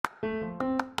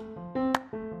Don't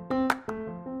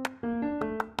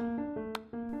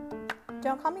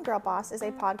Call Me Girl Boss is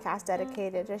a podcast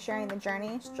dedicated to sharing the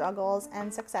journey, struggles,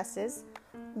 and successes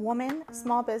women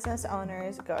small business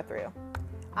owners go through.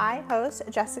 I host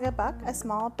Jessica Buck, a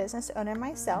small business owner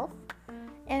myself,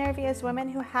 interviews women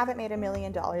who haven't made $1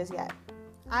 million yet.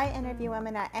 I interview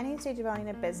women at any stage of owning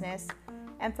a business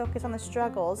and focus on the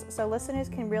struggles so listeners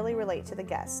can really relate to the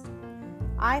guest.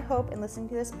 I hope in listening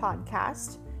to this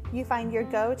podcast, you find your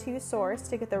go-to source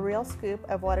to get the real scoop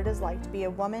of what it is like to be a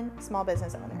woman small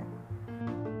business owner.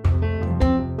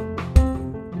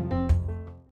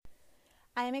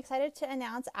 I am excited to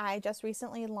announce I just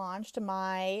recently launched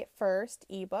my first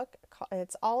ebook.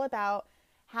 It's all about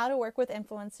how to work with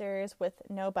influencers with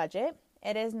no budget.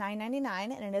 It is $9.99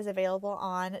 and it is available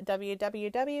on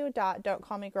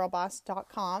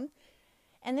www.don'tcallmegirlboss.com.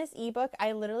 In this ebook,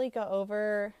 I literally go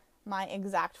over my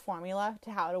exact formula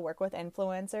to how to work with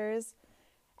influencers.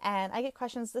 And I get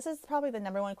questions. This is probably the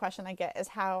number one question I get is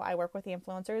how I work with the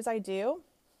influencers I do.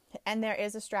 And there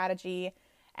is a strategy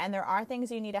and there are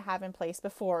things you need to have in place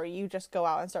before you just go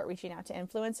out and start reaching out to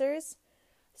influencers.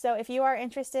 So if you are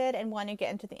interested and want to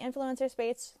get into the influencer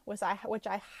space, which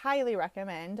I highly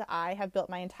recommend, I have built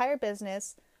my entire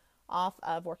business off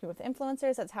of working with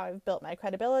influencers. That's how I've built my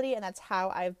credibility, and that's how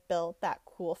I've built that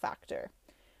cool factor.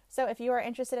 So if you are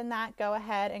interested in that, go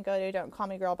ahead and go to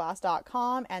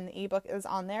don'tcallmegirlboss.com, and the ebook is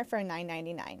on there for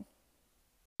 $9.99.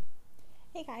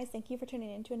 Hey guys, thank you for tuning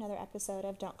in to another episode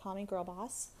of Don't Call Me Girl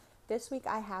Boss. This week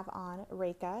I have on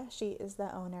Reka. She is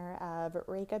the owner of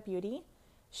Reka Beauty.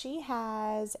 She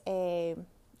has a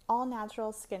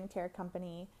all-natural skincare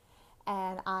company,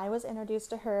 and I was introduced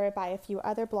to her by a few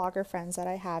other blogger friends that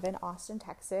I have in Austin,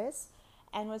 Texas,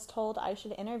 and was told I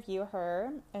should interview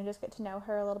her and just get to know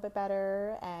her a little bit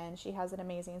better. And she has an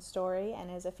amazing story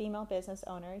and is a female business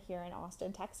owner here in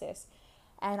Austin, Texas.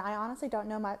 And I honestly don't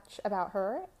know much about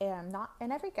her, and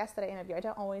every guest that I interview, I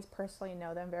don't always personally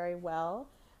know them very well.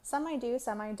 Some I do,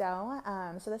 some I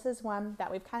don't. So this is one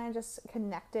that we've kind of just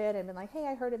connected and been like, hey,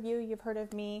 I heard of you, you've heard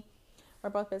of me. We're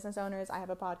both business owners. I have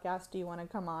a podcast. Do you want to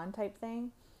come on type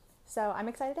thing? So I'm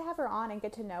excited to have her on and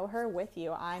get to know her with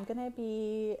you. I'm going to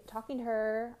be talking to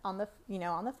her on the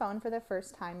phone for the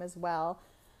first time as well.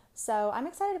 So I'm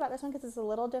excited about this one because it's a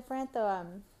little different. The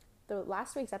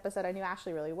last week's episode, I knew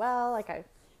Ashley really well.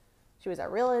 She was a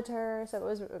realtor. So it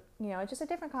was, just a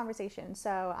different conversation.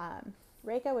 So,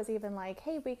 Reka was even like,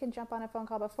 hey, we can jump on a phone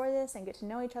call before this and get to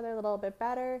know each other a little bit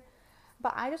better.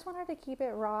 But I just want her to keep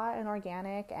it raw and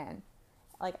organic, and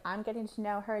I'm getting to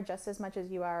know her just as much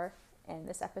as you are in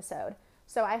this episode.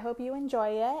 So I hope you enjoy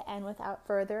it, and without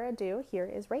further ado, here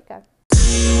is Reka.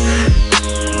 I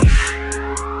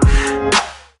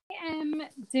am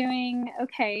doing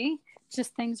okay.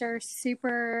 Just things are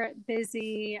super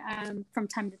busy from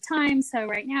time to time. So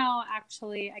right now,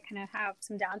 actually, I kind of have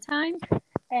some downtime.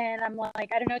 And I'm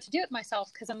like, I don't know what to do with myself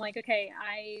because I'm like, okay,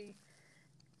 I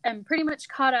am pretty much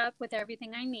caught up with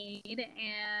everything I need.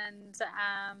 And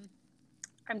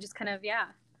I'm just kind of,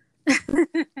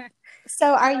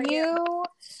 So are you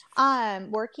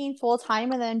working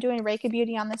full-time and then doing Reka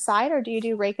Beauty on the side, or do you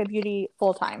do Reka Beauty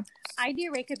full-time? I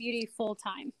do Reka Beauty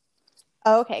full-time.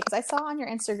 Oh, okay, because I saw on your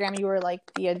Instagram you were like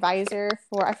the advisor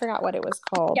for, I forgot what it was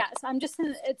called. Yes,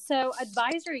 so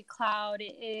Advisory Cloud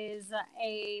is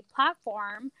a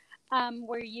platform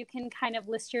where you can kind of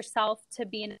list yourself to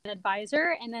be an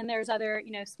advisor, and then there's other,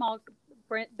 small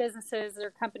businesses or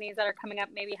companies that are coming up,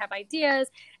 maybe have ideas,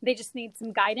 they just need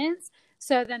some guidance.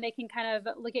 So then they can kind of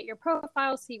look at your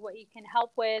profile, see what you can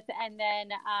help with, and then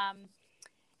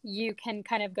you can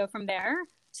kind of go from there.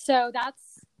 So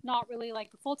that's not really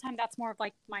like full-time. That's more of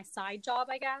like my side job,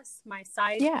 I guess, my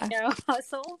side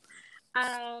hustle.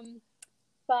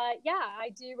 But yeah, I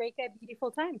do Reka Beauty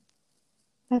full-time.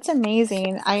 That's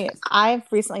amazing.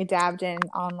 I've recently dabbed in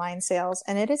online sales,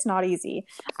 and it is not easy.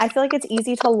 I feel like it's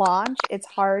easy to launch. It's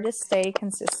hard to stay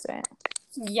consistent.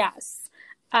 Yes,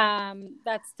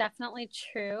 that's definitely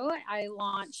true. I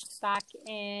launched back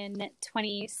in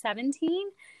 2017,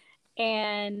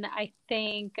 and I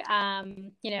think,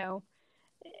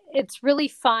 it's really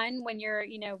fun when you're,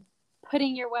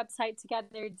 putting your website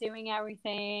together, doing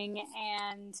everything,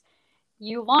 and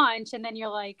you launch, and then you're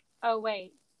like, oh,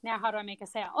 wait, now how do I make a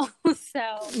sale? So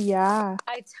yeah,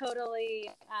 I totally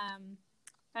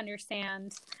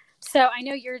understand. So I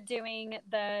know you're doing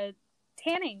the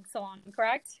tanning salon,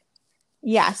 correct?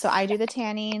 Yeah, so I do the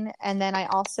tanning, and then I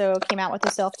also came out with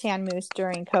a self-tan mousse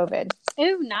during COVID.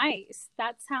 Oh, nice.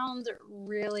 That sounds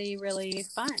really, really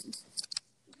fun.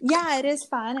 Yeah, it is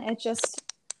fun. It just,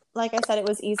 like I said, it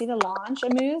was easy to launch a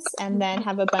mousse and then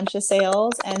have a bunch of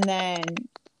sales and then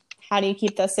how do you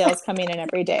keep those sales coming in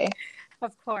every day?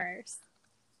 Of course.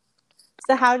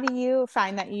 So how do you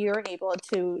find that you're able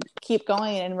to keep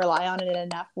going and rely on it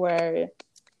enough where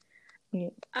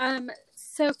you...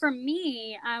 So for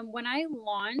me, when I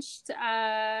launched,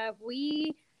 I'm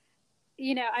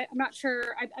not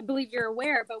sure, I believe you're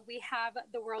aware, but we have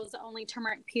the world's only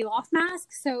turmeric peel-off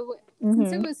mask. So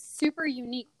since it was super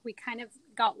unique, we kind of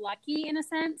got lucky in a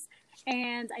sense.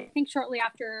 And I think shortly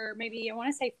after, maybe I want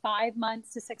to say 5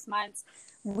 months to 6 months,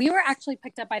 we were actually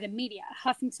picked up by the media,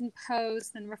 Huffington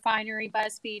Post and Refinery,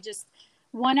 BuzzFeed, just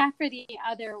one after the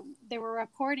other. They were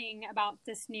reporting about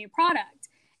this new product.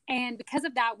 And because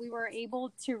of that, we were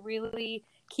able to really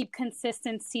keep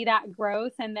consistent, see that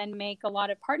growth, and then make a lot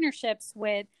of partnerships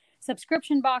with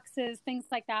subscription boxes, things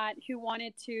like that, who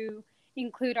wanted to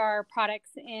include our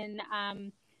products in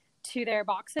to their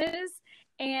boxes.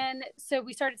 And so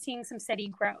we started seeing some steady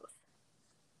growth.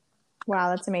 Wow,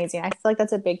 that's amazing. I feel like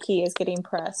that's a big key, is getting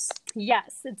press.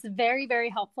 Yes, it's very,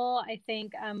 very helpful. I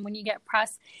think when you get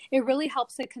press, it really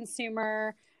helps the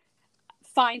consumer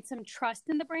find some trust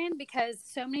in the brand, because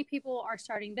so many people are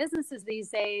starting businesses these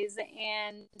days,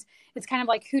 and it's kind of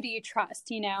like, who do you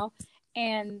trust,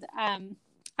 And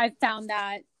I've found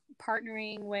that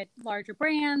partnering with larger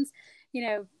brands,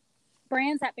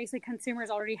 brands that basically consumers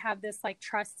already have this like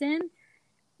trust in,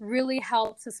 really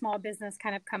helps a small business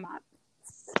kind of come up.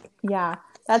 Yeah,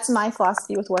 that's my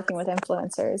philosophy with working with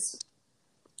influencers.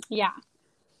 Yeah.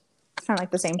 It's kind of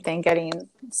like the same thing, getting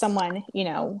someone,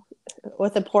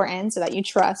 with importance that you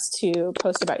trust to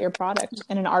post about your product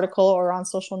in an article or on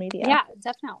social media. Yeah,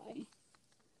 definitely.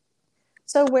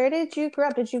 So where did you grow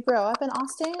up? Did you grow up in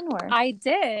Austin, or? I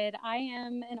did. I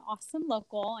am an Austin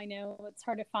local. I know it's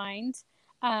hard to find.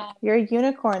 You're a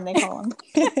unicorn, they call them.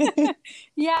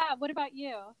 Yeah. What about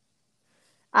you?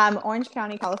 Orange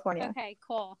County, California. Okay,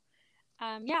 cool.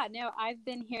 I've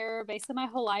been here basically my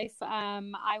whole life.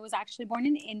 I was actually born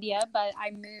in India, but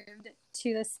I moved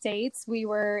to the States. We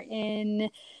were in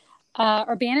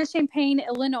Urbana-Champaign,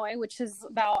 Illinois, which is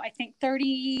about, I think,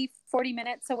 30, 40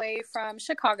 minutes away from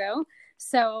Chicago.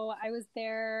 So I was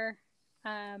there,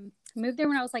 moved there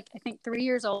when I was like, I think 3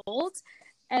 years old.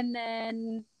 And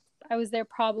then I was there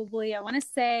probably, I want to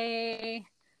say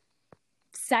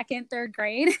second, third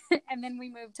grade. And then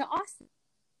we moved to Austin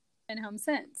and home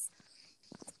since.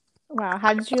 Wow.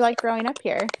 How did you like growing up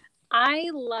here? I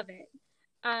love it.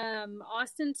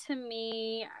 Austin to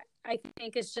me, I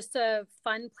think is just a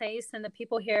fun place, and the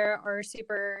people here are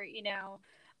super,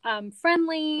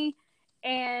 friendly,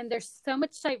 and there's so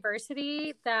much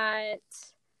diversity that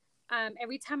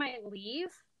every time I leave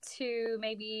to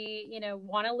maybe,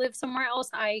 want to live somewhere else,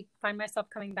 I find myself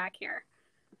coming back here.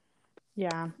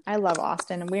 Yeah, I love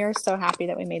Austin, and we are so happy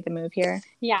that we made the move here.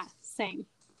 Yeah, same.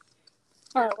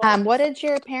 All right, what did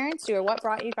your parents do, or what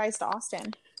brought you guys to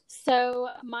Austin? So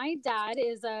my dad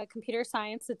is a computer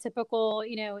science, a typical,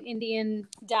 Indian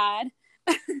dad.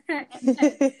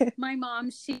 My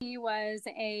mom, she was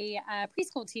a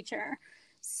preschool teacher.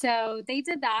 So they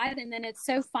did that. And then it's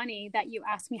so funny that you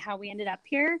asked me how we ended up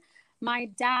here. My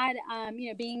dad,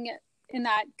 being in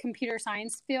that computer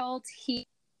science field, he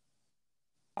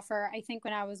offered, I think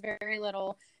when I was very, very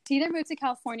little, to either move to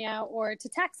California or to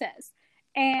Texas.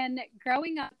 And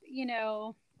growing up,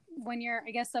 when you're,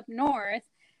 I guess, up north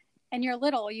and you're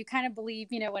little, you kind of believe,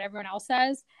 what everyone else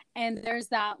says. And there's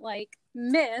that like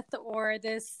myth or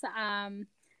this, how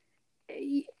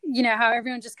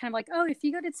everyone just kind of like, oh, if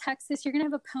you go to Texas, you're going to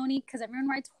have a pony because everyone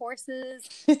rides horses.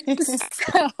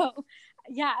 So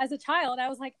yeah, as a child, I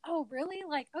was like, oh, really?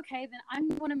 Like, okay, then I'm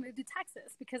going to move to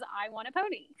Texas because I want a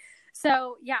pony.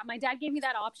 So yeah, my dad gave me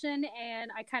that option,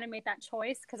 and I kind of made that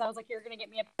choice because I was like, you're going to get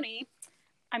me a pony.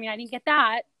 I mean, I didn't get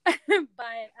that,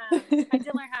 but I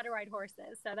did learn how to ride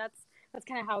horses. So that's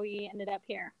kind of how we ended up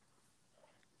here.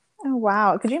 Oh,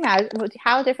 wow. Could you imagine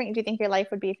how different do you think your life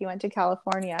would be if you went to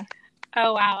California?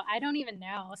 Oh, wow. I don't even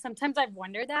know. Sometimes I've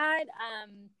wondered that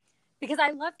because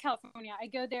I love California. I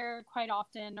go there quite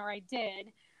often, or I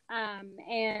did.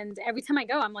 And every time I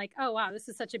go, I'm like, oh, wow, this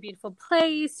is such a beautiful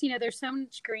place. There's so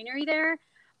much greenery there.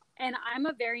 And I'm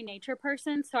a very nature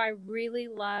person, so I really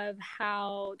love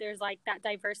how there's like that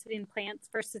diversity in plants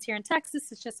versus here in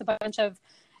Texas, it's just a bunch of,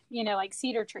 like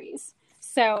cedar trees.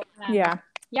 So yeah,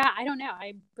 I don't know.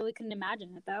 I really couldn't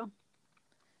imagine it though.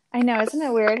 I know. Isn't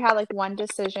it weird how like one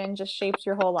decision just shapes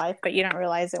your whole life, but you don't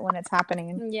realize it when it's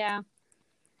happening? Yeah.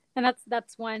 And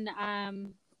that's one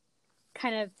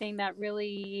kind of thing that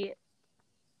really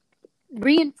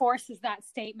reinforces that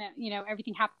statement,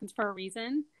 everything happens for a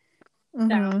reason.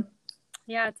 Mm-hmm. So,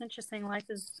 yeah, it's interesting. Life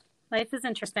is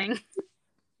interesting.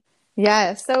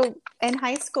 Yeah. So in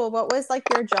high school, what was like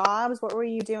your jobs? What were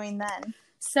you doing then?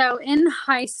 So in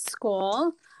high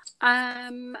school,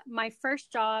 my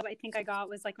first job I think I got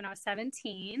was like when I was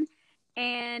 17,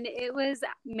 and it was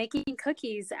making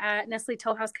cookies at Nestle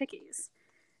Toll House Cookies.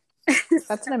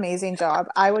 That's an amazing job.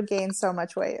 I would gain so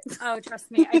much weight. Oh, trust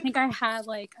me. I think I had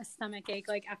like a stomach ache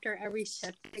like after every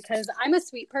shift because I'm a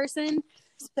sweet person.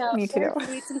 So Me if there's too.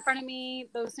 sweets in front of me,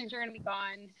 those things are going to be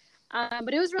gone.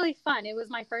 But it was really fun. It was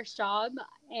my first job.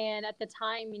 And at the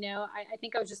time, I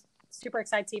think I was just super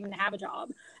excited to even have a job.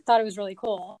 Thought it was really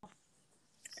cool.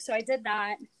 So I did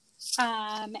that.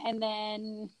 And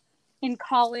then in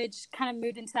college, kind of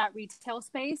moved into that retail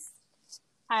space.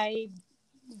 I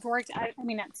worked, at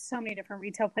so many different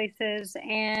retail places.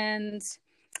 And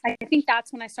I think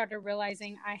that's when I started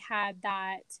realizing I had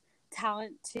that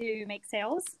talent to make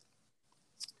sales.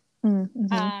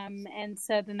 Mm-hmm. And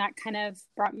so then that kind of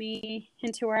brought me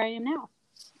into where I am now.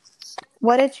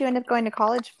 What did you end up going to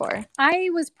college for? I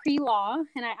was pre-law,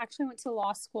 and I actually went to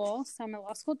law school, so I'm a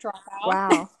law school dropout.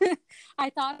 Wow. I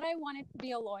thought I wanted to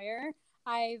be a lawyer.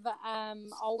 I've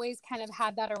always kind of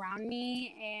had that around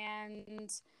me,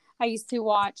 and I used to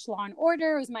watch Law and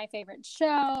Order. It was my favorite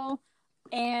show,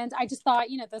 and I just thought,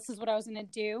 this is what I was going to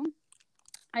do.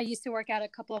 I used to work at a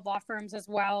couple of law firms as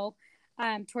well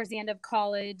towards the end of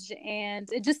college,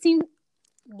 and it just seemed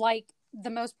like the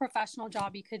most professional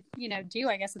job you could, do,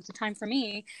 I guess, at the time for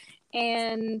me.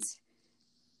 And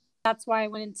that's why I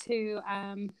went into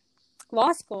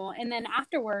law school. And then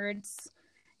afterwards,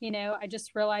 I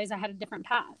just realized I had a different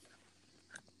path.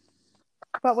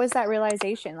 What was that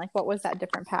realization? Like, what was that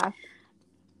different path?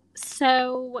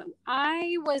 So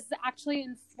I was actually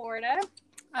in Florida.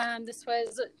 This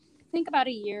was, I think, about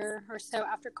a year or so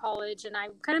after college, and I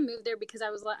kind of moved there because I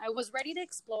was ready to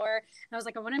explore. And I was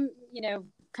like, I want to,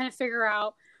 kind of figure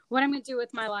out what I'm going to do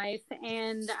with my life.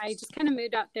 And I just kind of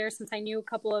moved out there since I knew a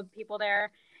couple of people there.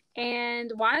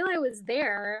 And while I was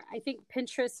there, I think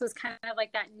Pinterest was kind of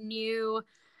like that new,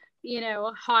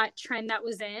 hot trend that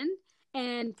was in.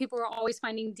 And people were always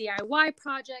finding DIY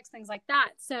projects, things like that.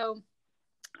 So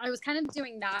I was kind of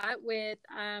doing that with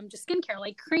just skincare,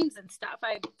 like creams and stuff.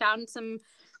 I found some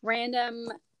random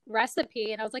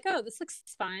recipe and I was like, oh, this looks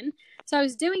fun. So I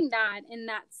was doing that. In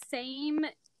that same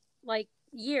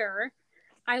year,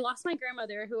 I lost my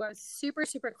grandmother, who I was super,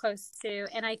 super close to.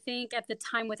 And I think at the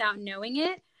time, without knowing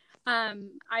it,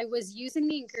 I was using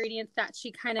the ingredients that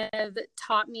she kind of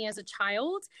taught me as a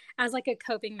child as like a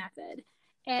coping method.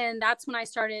 And that's when I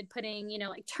started putting,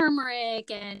 like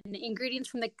turmeric and ingredients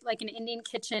from an Indian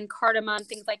kitchen, cardamom,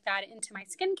 things like that into my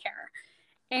skincare.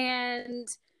 And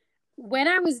when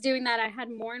I was doing that, I had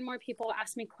more and more people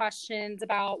ask me questions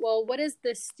about, well, what does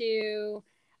this do?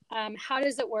 How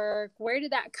does it work? Where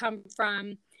did that come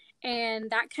from? And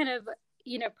that kind of,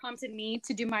 prompted me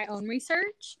to do my own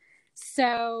research.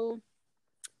 So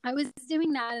I was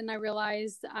doing that, and I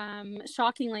realized,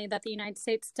 shockingly, that the United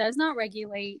States does not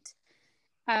regulate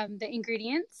the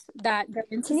ingredients that go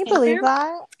into. Can you believe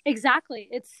that? Exactly.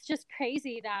 It's just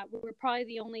crazy that we're probably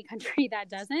the only country that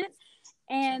doesn't.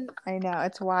 And I know,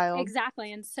 it's wild.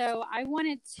 Exactly. And so I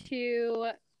wanted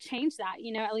to change that,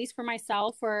 at least for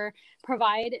myself, or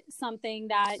provide something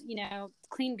that,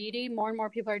 clean beauty, more and more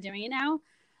people are doing it now.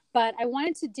 But I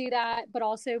wanted to do that, but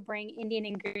also bring Indian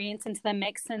ingredients into the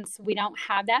mix, since we don't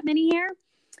have that many here.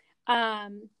 That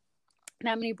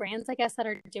many brands, I guess, that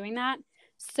are doing that.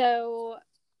 So,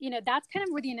 that's kind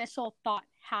of where the initial thought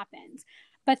happened.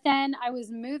 But then I was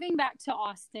moving back to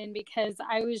Austin because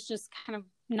I was just kind of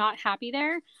not happy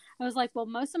there. I was like, well,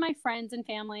 most of my friends and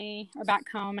family are back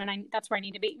home, and that's where I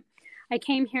need to be. I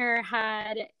came here,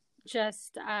 had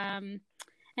just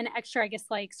an extra, I guess,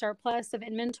 like surplus of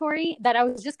inventory that I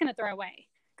was just going to throw away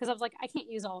because I was like, I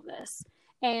can't use all of this.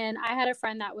 And I had a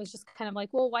friend that was just kind of like,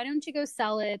 well, why don't you go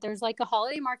sell it? There's like a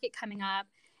holiday market coming up.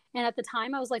 And at the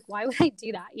time I was like, why would I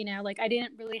do that? I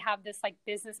didn't really have this like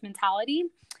business mentality.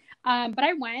 But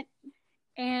I went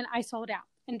and I sold out.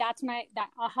 And that's when that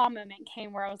aha moment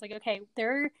came where I was like, okay,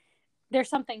 there's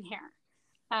something here.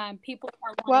 People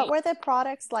are wanting. What were the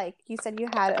products like? You said you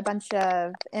had a bunch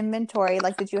of inventory.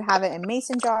 Like, did you have it in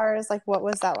mason jars? Like, what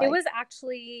was that like? It was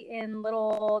actually in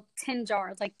little tin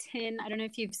jars, like tin. I don't know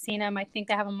if you've seen them. I think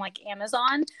they have them like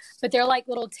Amazon, but they're like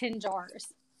little tin jars.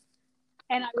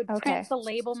 And I would print the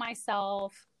label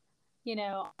myself,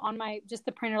 on just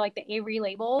the printer, like the Avery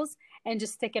labels, and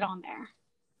just stick it on there.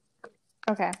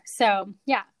 Okay. So,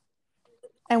 yeah.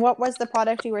 And what was the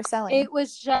product you were selling? It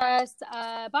was just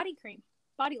body cream,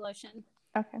 body lotion.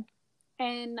 Okay.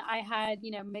 And I had,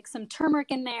 mixed some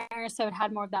turmeric in there, so it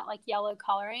had more of that like yellow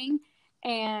coloring.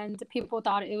 And people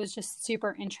thought it was just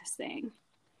super interesting.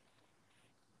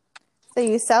 So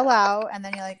you sell out, and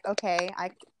then you're like, okay,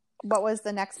 what was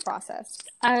the next process?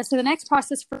 So the next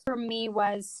process for me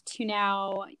was to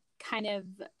now kind of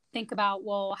think about,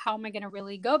 well, how am I going to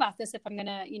really go about this if I'm going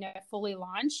to, fully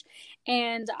launch?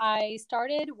 And I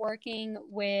started working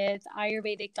with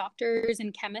Ayurvedic doctors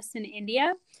and chemists in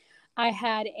India. I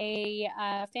had a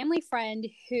family friend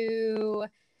who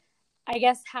I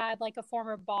guess had like a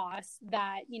former boss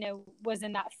that, was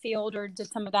in that field or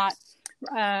did some of that.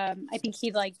 I think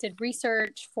he like did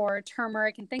research for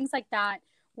turmeric and things like that,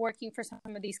 working for some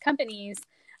of these companies.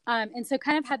 And so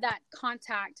kind of had that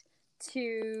contact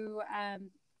to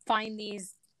find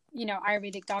these,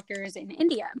 Ayurvedic doctors in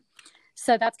India.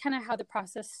 So that's kind of how the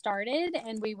process started.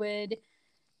 And we would,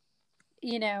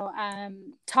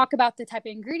 talk about the type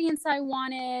of ingredients I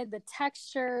wanted, the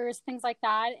textures, things like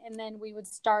that. And then we would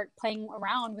start playing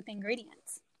around with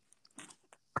ingredients.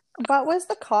 What was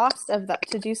the cost of that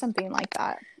to do something like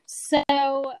that? So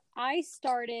I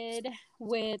started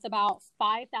with about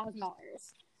 $5,000.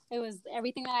 It was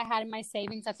everything that I had in my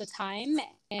savings at the time.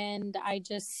 And I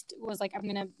just was like, I'm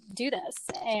going to do this.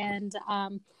 And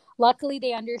luckily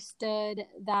they understood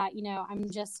that, I'm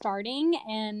just starting,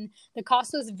 and the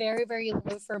cost was very, very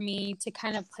low for me to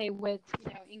kind of play with,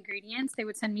 ingredients. They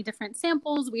would send me different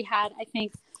samples. We had, I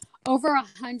think, over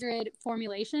 100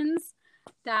 formulations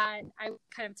that I would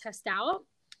kind of test out.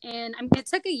 And it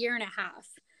took a year and a half.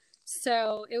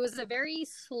 So it was a very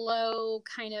slow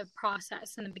kind of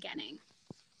process in the beginning.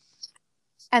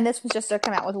 And this was just to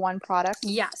come out with one product?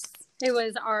 Yes. It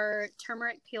was our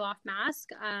turmeric peel-off mask.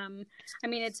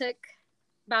 It took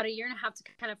about a year and a half to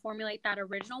kind of formulate that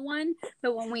original one.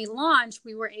 But when we launched,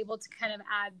 we were able to kind of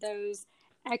add those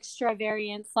extra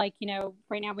variants. Like,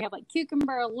 right now we have like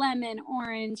cucumber, lemon,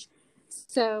 orange.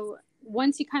 So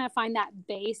once you kind of find that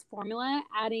base formula,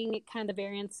 adding kind of the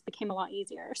variants became a lot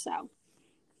easier. So.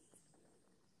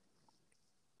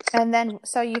 And then,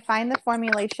 so you find the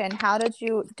formulation.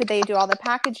 Did they do all the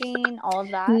packaging, all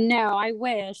of that? No, I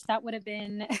wish that would have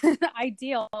been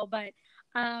ideal, but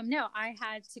no, I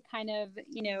had to kind of,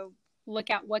 look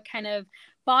at what kind of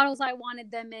bottles I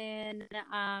wanted them in.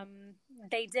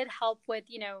 They did help with,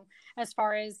 as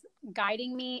far as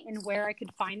guiding me in where I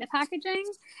could find the packaging.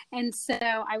 And so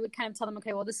I would kind of tell them,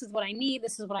 okay, well, this is what I need.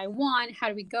 This is what I want. How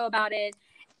do we go about it?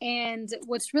 And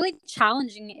what's really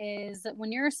challenging is that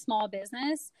when you're a small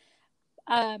business,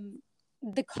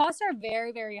 the costs are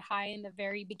very, very high in the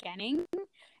very beginning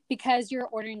because you're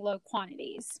ordering low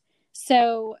quantities.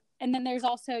 So, and then there's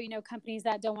also, companies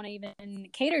that don't want to even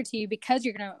cater to you because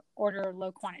you're going to order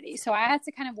low quantities. So I had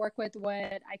to kind of work with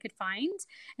what I could find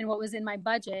and what was in my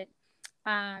budget.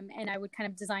 And I would kind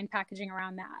of design packaging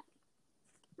around that.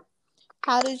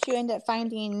 How did you end up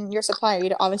finding your supplier?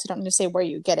 You obviously don't need to say where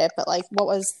you get it, but like,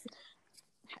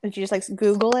 did you just like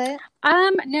Google it?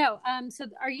 No. So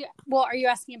are you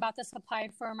asking about the supplier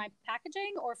for my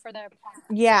packaging or for the product?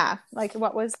 Yeah. Like,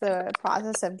 what was the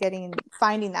process of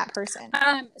finding that person?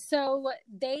 So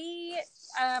they,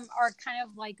 are kind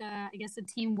of like I guess a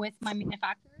team with my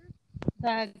manufacturer.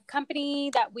 The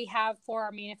company that we have for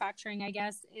our manufacturing, I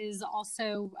guess, is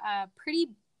also, pretty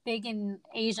big in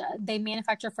Asia. They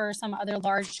manufacture for some other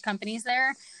large companies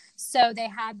there. So they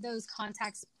had those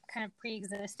contacts kind of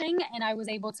pre-existing, and I was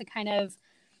able to kind of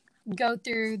go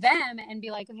through them and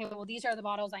be like, okay, well, these are the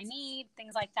bottles I need,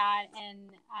 things like that. And,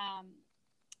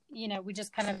 we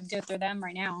just kind of do it through them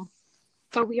right now.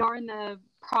 But we are in the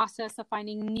process of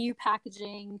finding new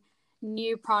packaging,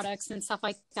 new products and stuff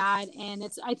like that. And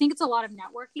I think it's a lot of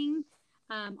networking,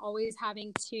 always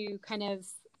having to kind of,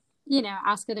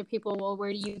 ask other people, well,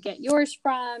 where do you get yours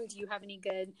from? Do you have any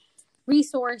good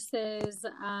resources?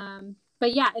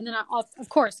 But yeah, and then of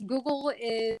course, Google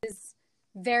is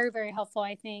very, very helpful,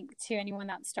 I think, to anyone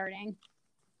that's starting.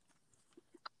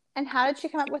 And how did you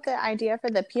come up with the idea for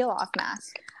the peel-off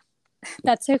mask?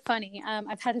 That's so funny.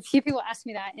 I've had a few people ask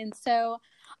me that. And so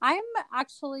I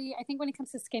think when it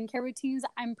comes to skincare routines,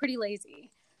 I'm pretty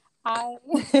lazy. I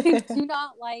do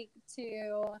not like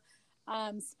to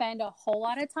spend a whole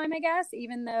lot of time, I guess,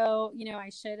 even though, I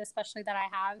should, especially that I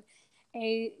have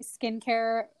a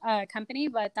skincare company,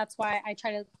 but that's why I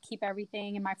try to keep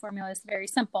everything in my formulas very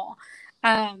simple.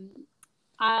 A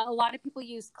lot of people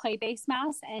use clay-based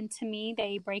masks, and to me,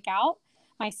 they break out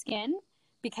my skin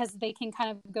because they can kind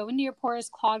of go into your pores,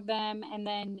 clog them, and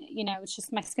then, it's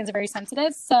just my skin's very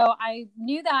sensitive. So I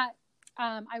knew that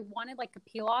I wanted like a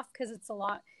peel-off because it's a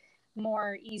lot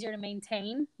more easier to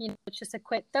maintain. It's just a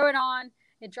quick throw it on,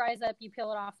 it dries up, you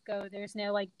peel it off, go. There's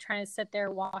no like trying to sit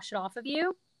there, wash it off of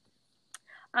you.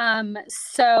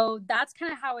 So that's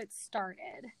kind of how it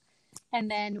started. And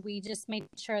then we just made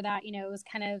sure that, it was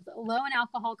kind of low in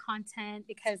alcohol content,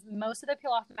 because most of the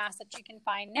peel off masks that you can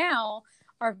find now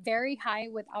are very high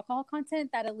with alcohol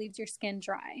content that it leaves your skin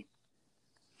dry.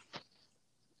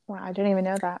 Wow, I didn't even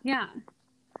know that. Yeah.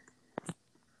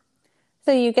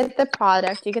 So you get the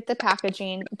product, you get the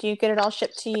packaging. Do you get it all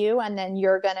shipped to you, and then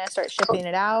you're going to start shipping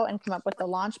it out and come up with the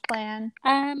launch plan?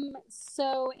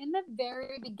 So in the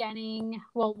very beginning,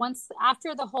 well, once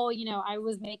after the whole, I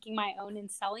was making my own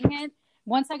and selling it,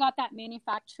 once I got that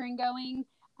manufacturing going,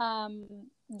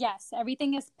 yes,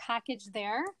 everything is packaged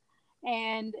there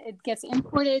and it gets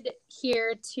imported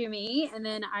here to me. And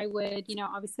then I would,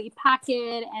 obviously pack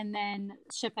it and then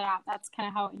ship it out. That's kind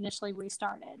of how initially we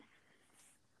started.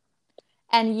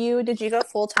 And did you go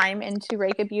full time into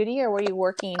Reka Beauty, or were you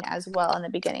working as well in the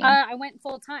beginning? I went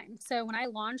full time. So when I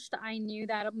launched, I knew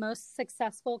that most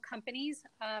successful companies,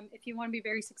 if you want to be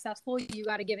very successful, you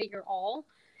got to give it your all.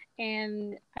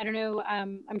 And I don't know,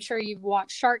 I'm sure you've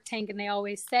watched Shark Tank, and they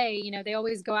always say, they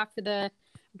always go after the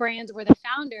brands where the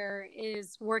founder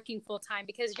is working full time,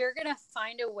 because you're going to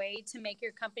find a way to make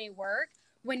your company work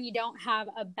when you don't have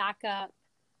a backup,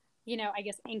 I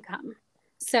guess, income.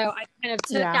 So I kind of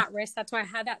took that risk. That's why I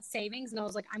had that savings, and I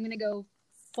was like, I'm going to go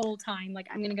full time. Like,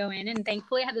 I'm going to go in, and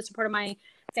thankfully I had the support of my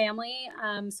family.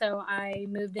 So I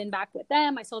moved in back with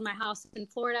them. I sold my house in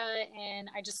Florida, and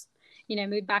I just,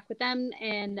 moved back with them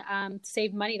and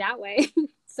saved money that way.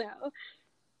 So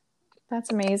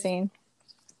that's amazing.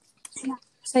 Yeah.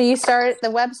 So you start the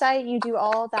website, you do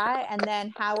all that, and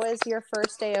then how was your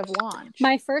first day of launch?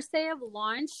 My first day of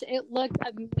launch, it looked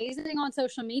amazing on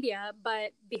social media,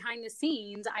 but behind the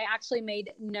scenes, I actually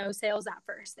made no sales that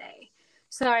first day.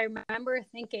 So I remember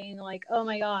thinking like, oh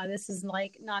my God, this is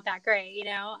like not that great,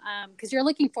 because you're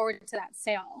looking forward to that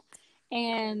sale.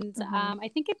 And I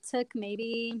think it took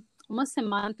maybe almost a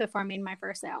month before I made my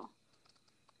first sale.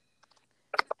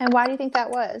 And why do you think that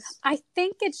was? I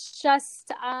think it's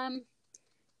just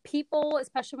people,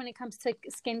 especially when it comes to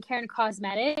skincare and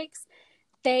cosmetics,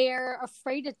 they're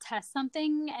afraid to test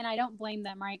something, and I don't blame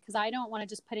them, right? Because I don't want to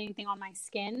just put anything on my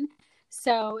skin.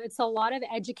 So it's a lot of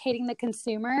educating the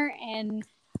consumer, and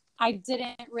I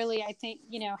didn't really, I think,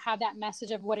 have that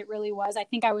message of what it really was. I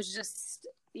think I was just,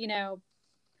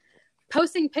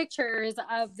 posting pictures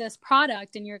of this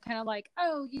product, and you're kind of like,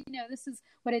 oh, this is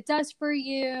what it does for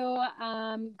you.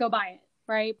 Go buy it,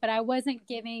 right? But I wasn't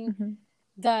giving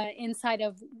the insight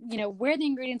of, where the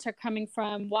ingredients are coming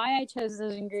from, why I chose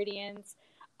those ingredients,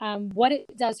 what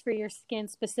it does for your skin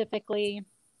specifically.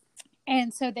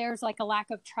 And so there's like a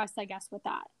lack of trust, I guess, with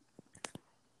that.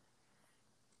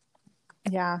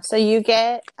 Yeah. So you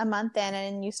get a month in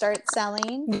and you start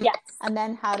selling. Yes. And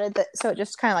then so it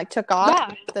just kind of like took off?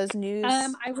 Yeah. Those news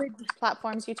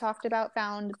platforms you talked about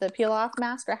found the peel off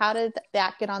mask, or how did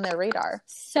that get on their radar?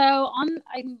 So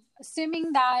I'm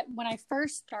assuming that when I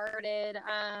first started,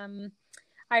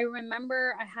 I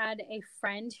remember I had a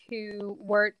friend who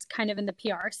worked kind of in the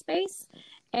PR space,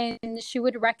 and she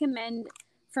would recommend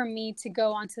for me to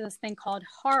go onto this thing called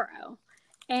Haro.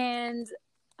 And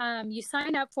you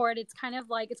sign up for it. It's kind of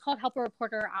like, it's called Help a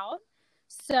Reporter Out.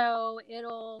 So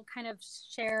it'll kind of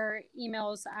share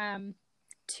emails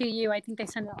to you. I think they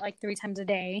send it like 3 times a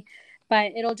day,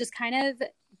 but it'll just kind of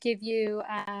give you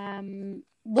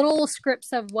little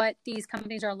scripts of what these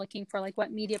companies are looking for, like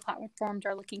what media platforms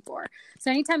are looking for. So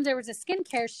anytime there was a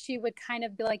skincare, she would kind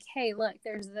of be like, hey, look,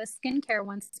 there's this skincare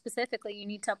one specifically, you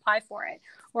need to apply for it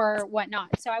or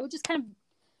whatnot. So I would just kind of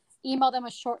email them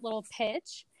a short little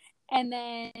pitch. And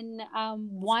then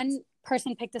one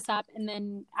person picked us up. And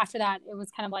then after that, it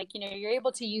was kind of like, you're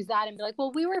able to use that and be like,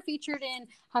 well, we were featured in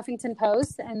Huffington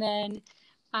Post. And then,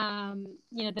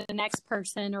 the next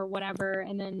person or whatever.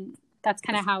 And then that's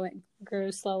kind of how it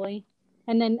grew slowly.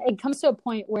 And then it comes to a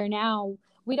point where now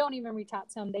we don't even reach out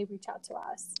to them. They reach out to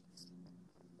us.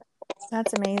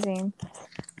 That's amazing.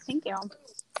 Thank you.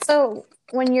 So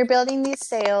when you're building these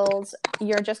sales,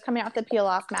 you're just coming out with the peel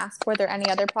off mask. Were there any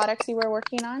other products you were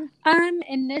working on?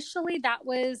 Initially that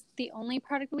was the only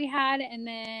product we had. And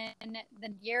then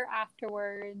the year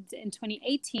afterwards in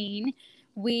 2018,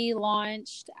 we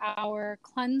launched our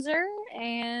cleanser,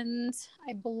 and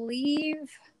I believe,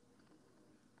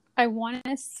 I want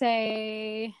to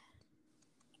say,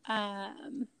 I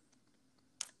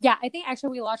think actually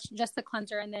we launched just the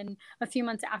cleanser, and then a few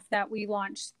months after that, we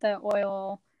launched the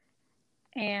oil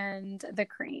and the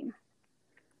cream.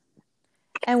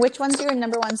 And which one's your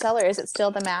number one seller? Is it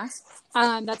still the mask?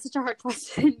 That's such a hard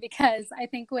question, because I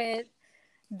think with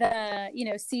the,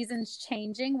 seasons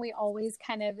changing, we always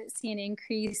kind of see an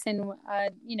increase in,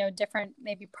 different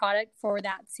maybe product for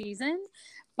that season.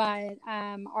 But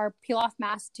our peel off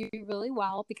masks do really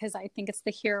well because I think it's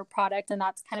the hero product, and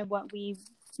that's kind of what we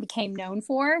became known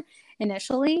for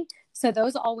initially. So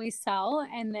those always sell.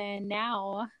 And then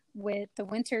now with the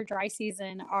winter dry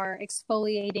season, our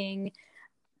exfoliating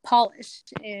polish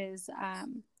is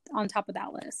on top of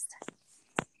that list.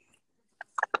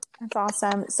 That's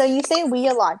awesome. So you say we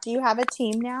a lot. Do you have a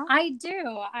team now? I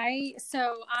do.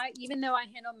 Even though I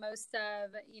handle most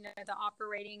of, the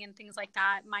operating and things like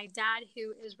that, my dad,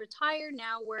 who is retired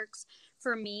now, works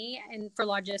for me and for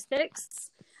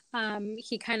logistics.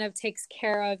 He kind of takes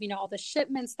care of, all the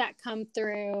shipments that come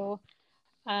through,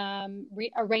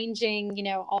 arranging,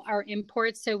 all our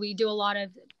imports. So we do a lot of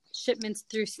shipments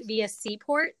via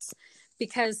seaports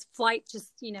because flight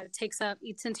just,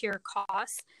 eats into your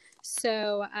costs.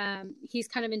 So he's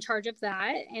kind of in charge of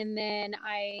that. And then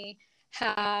I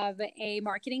have a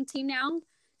marketing team now.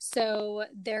 So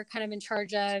they're kind of in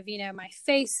charge of, my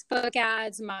Facebook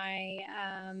ads, my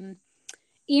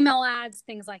email ads,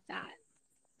 things like that.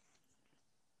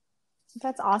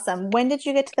 That's awesome. When did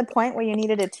you get to the point where you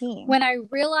needed a team? When I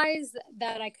realized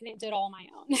that I couldn't do it all on my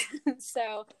own.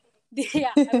 So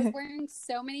yeah, I was wearing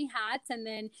so many hats, and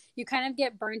then you kind of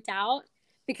get burnt out.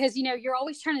 Because, you're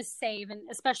always trying to save, and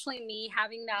especially me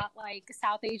having that like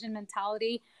South Asian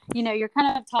mentality, you're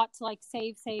kind of taught to like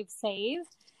save.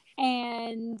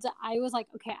 And I was like,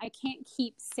 okay, I can't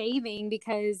keep saving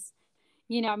because,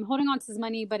 I'm holding on to this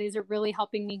money, but is it really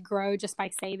helping me grow just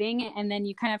by saving? And then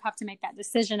you kind of have to make that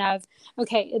decision of,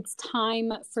 okay, it's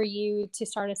time for you to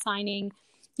start assigning,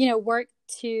 work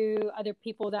to other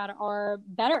people that are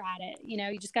better at it.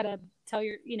 You just got to tell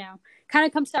kind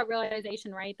of comes to that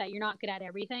realization, right? That you're not good at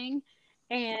everything.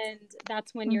 And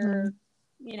that's when you're,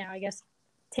 I guess,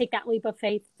 take that leap of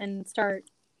faith and start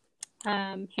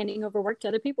handing over work to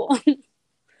other people.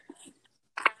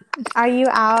 Are you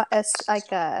out as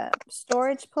like a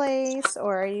storage place,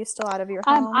 or are you still out of your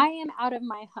home? I am out of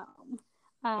my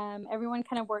home. Everyone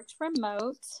kind of works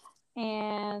remote.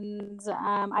 And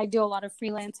I do a lot of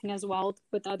freelancing as well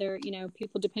with other,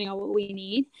 people depending on what we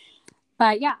need.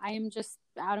 But yeah, I am just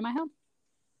out of my home.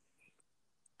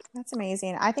 That's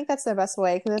amazing. I think that's the best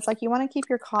way because it's like you want to keep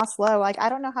your costs low. Like, I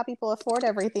don't know how people afford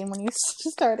everything when you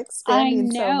start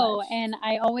expanding so much. I know. And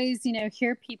I always,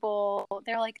 hear people,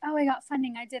 they're like, oh, I got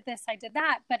funding. I did this. I did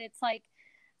that. But it's like,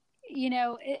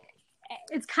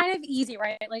 it's kind of easy,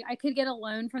 right? Like I could get a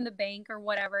loan from the bank or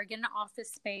whatever, get an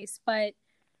office space, but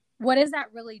what does that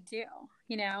really do?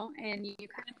 And you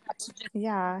kind of have to just...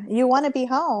 Yeah. You want to be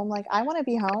home. Like, I want to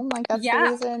be home. Like, that's the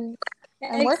reason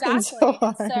I'm working so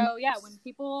hard. So, yeah, when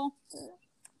people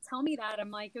tell me that,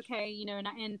 I'm like, okay,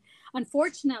 and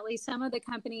unfortunately, some of the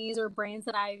companies or brands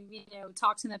that I've,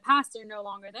 talked to in the past are no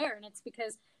longer there. And it's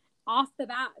because off the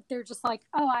bat, they're just like,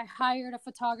 oh, I hired a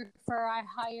photographer. I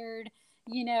hired,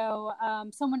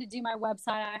 someone to do my website.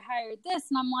 I hired this.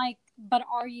 And I'm like, but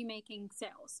are you making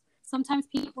sales? Sometimes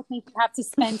people think you have to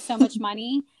spend so much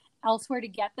money elsewhere to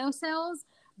get those sales,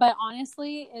 but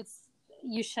honestly,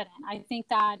 you shouldn't. I think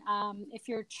that if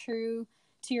you're true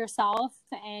to yourself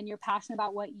and you're passionate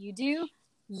about what you do,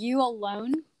 you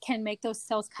alone can make those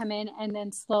sales come in and then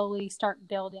slowly start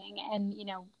building and,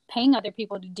 paying other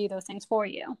people to do those things for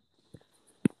you.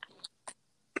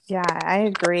 Yeah, I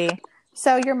agree.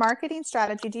 So your marketing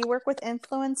strategy, do you work with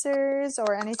influencers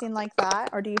or anything like that?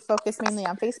 Or do you focus mainly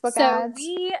on Facebook ads? So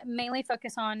we mainly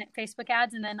focus on Facebook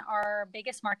ads. And then our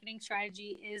biggest marketing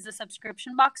strategy is the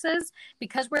subscription boxes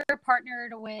because we're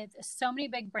partnered with so many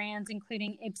big brands,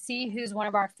 including Ipsy, who's one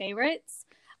of our favorites.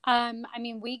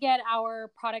 We get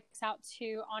our products out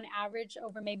to, on average,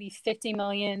 over maybe 50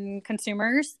 million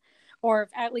consumers or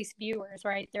at least viewers,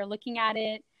 right? They're looking at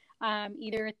it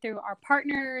either through our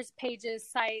partners, pages,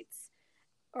 sites,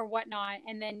 or whatnot.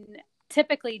 And then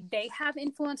typically they have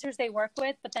influencers they work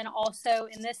with, but then also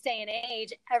in this day and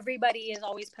age, everybody is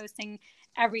always posting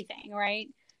everything, right?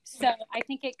 So I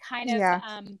think it kind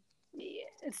of,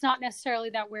 it's not necessarily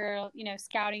that we're,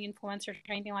 scouting influencers or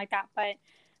anything like that, but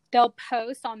they'll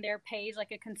post on their page,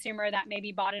 like a consumer that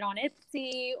maybe bought it on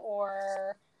Etsy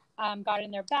or got it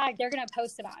in their bag, they're going to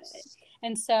post about it.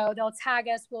 And so they'll tag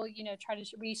us, we'll, try to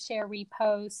reshare,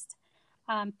 repost,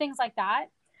 things like that.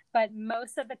 But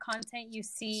most of the content you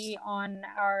see on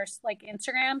our like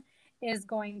Instagram is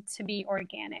going to be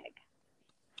organic.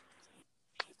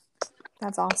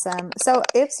 That's awesome. So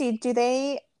Ipsy, do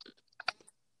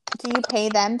you pay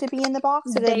them to be in the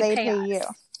box, or do they pay you?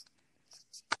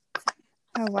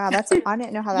 Oh wow, I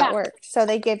didn't know how that worked. So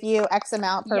they give you X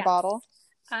amount per bottle?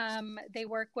 They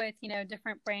work with,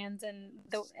 different brands,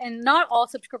 and not all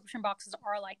subscription boxes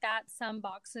are like that. Some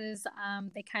boxes,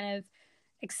 they kind of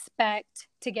expect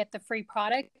to get the free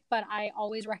product, but I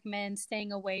always recommend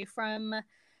staying away from,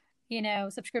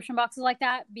 subscription boxes like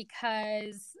that,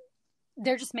 because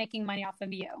they're just making money off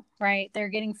of you, right? They're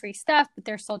getting free stuff, but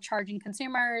they're still charging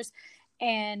consumers,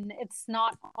 and it's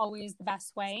not always the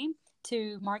best way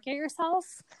to market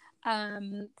yourself.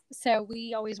 So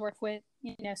we always work with,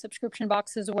 subscription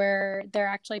boxes where they're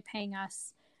actually paying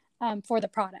us for the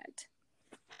product.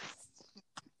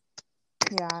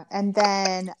 Yeah. And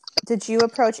then did you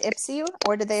approach Ipsy,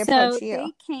 or did they approach you? So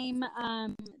they came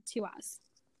to us.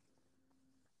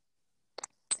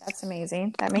 That's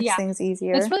amazing. That makes things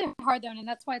easier. It's really hard though, and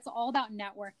that's why it's all about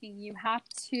networking. You have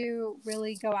to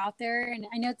really go out there, and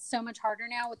I know it's so much harder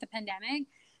now with the pandemic.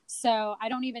 So I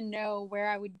don't even know where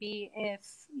I would be if,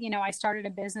 I started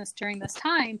a business during this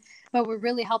time. But what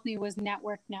really helped me was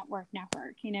network,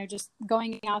 just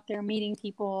going out there, meeting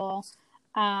people,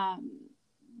 pop-ups.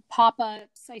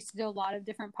 I used to do a lot of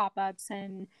different pop-ups.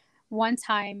 And one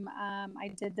time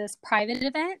I did this private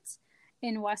event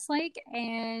in Westlake,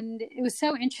 and it was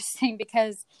so interesting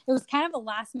because it was kind of a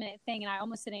last minute thing, and I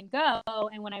almost didn't go.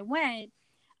 And when I went,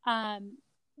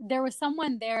 there was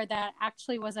someone there that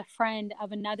actually was a friend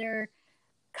of another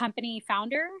company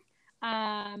founder.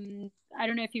 I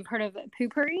don't know if you've heard of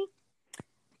Poopery,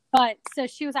 but so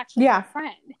she was actually my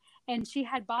friend, and she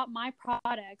had bought my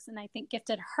products, and I think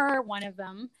gifted her one of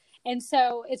them. And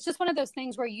so it's just one of those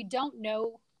things where you don't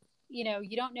know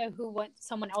what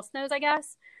someone else knows, I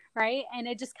guess. Right. And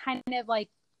it just kind of like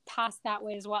passed that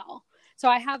way as well. So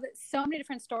I have so many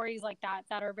different stories like that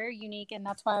are very unique. And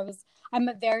that's why I'm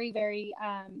a very, very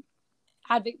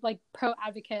pro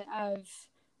advocate of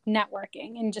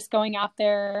networking and just going out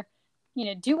there,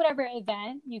 do whatever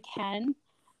event you can.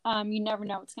 You never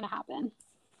know what's going to happen.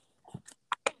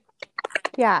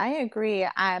 Yeah, I agree.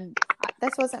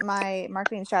 This wasn't my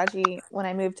marketing strategy when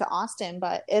I moved to Austin,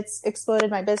 but it's exploded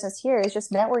my business here. It's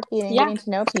just networking and getting to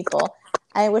know people.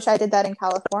 I wish I did that in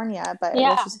California, but it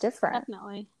was just different.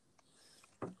 Definitely.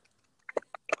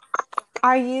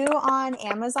 Are you on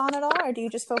Amazon at all, or do you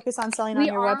just focus on selling on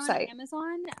your website? We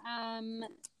are on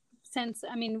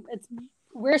Amazon.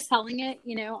 We're selling it,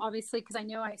 obviously, because I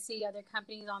know I see other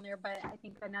companies on there, but I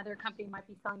think another company might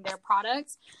be selling their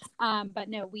products. But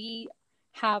no, we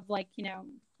have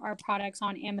our products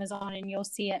on Amazon, and you'll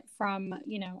see it from,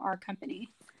 our company.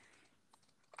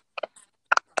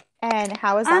 And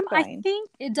how is that going? I think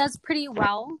it does pretty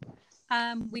well.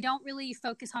 We don't really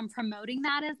focus on promoting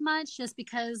that as much, just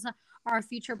because our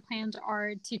future plans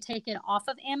are to take it off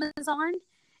of Amazon.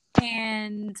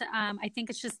 And I think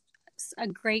it's just a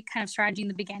great kind of strategy in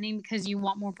the beginning because you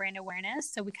want more brand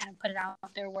awareness. So we kind of put it out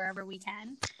there wherever we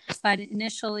can. But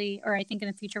initially, or I think in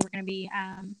the future, we're going to be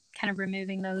kind of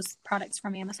removing those products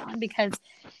from Amazon, because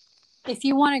if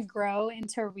you want to grow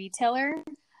into a retailer,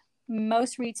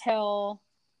 most retail,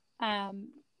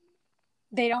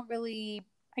 they don't really,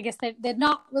 I guess they're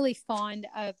not really fond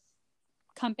of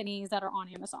companies that are on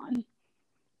Amazon.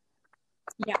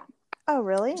 Yeah. Oh,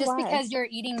 really? Just Why? because you're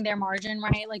eating their margin,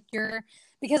 right?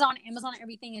 Because on Amazon,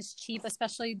 everything is cheap,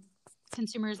 especially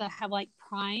consumers that have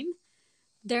Prime.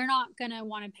 They're not going to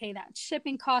want to pay that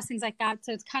shipping cost, things like that.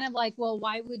 So it's kind of like, well,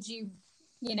 why would you,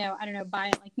 I don't know, buy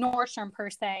it like Nordstrom per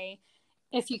se,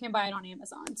 if you can buy it on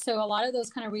Amazon? So a lot of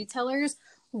those kind of retailers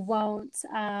won't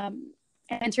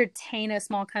entertain a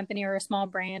small company or a small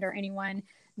brand or anyone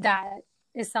that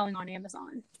is selling on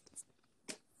Amazon.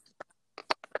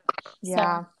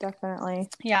 Yeah, definitely.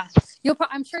 Yeah.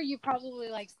 I'm sure you've probably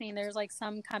seen there's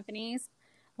some companies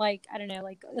I don't know,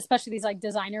 especially these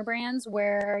designer brands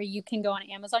where you can go on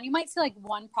Amazon. You might see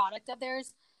one product of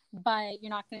theirs, but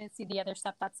you're not going to see the other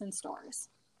stuff that's in stores.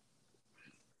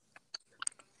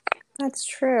 That's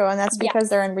true. And that's because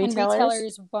they're in retailers. And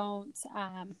retailers won't,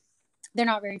 they're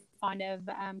not very fond of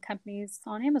companies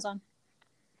on Amazon.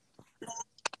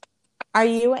 Are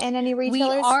you in any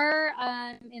retailers? We are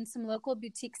in some local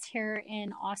boutiques here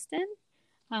in Austin.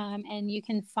 And you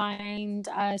can find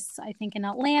us, I think, in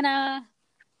Atlanta,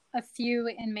 a few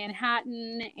in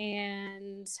Manhattan,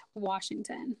 and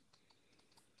Washington.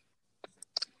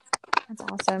 That's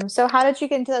awesome. So how did you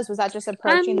get into this? Was that just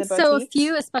approaching the boutiques? So a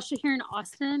few, especially here in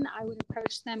Austin, I would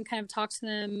approach them, kind of talk to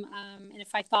them. And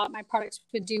if I thought my products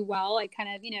would do well, I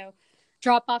kind of,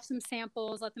 drop off some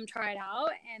samples, let them try it out.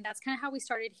 And that's kind of how we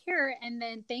started here. And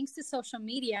then thanks to social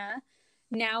media,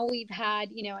 now we've had,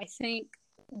 I think,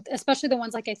 especially the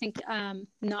ones I think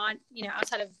not,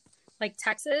 outside of like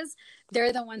Texas,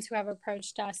 they're the ones who have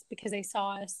approached us because they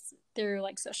saw us through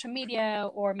like social media,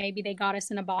 or maybe they got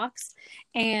us in a box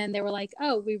and they were like,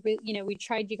 oh, we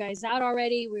tried you guys out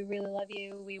already. We really love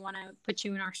you. We want to put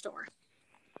you in our store.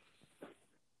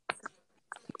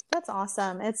 That's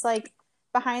awesome. It's like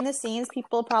behind the scenes,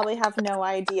 people probably have no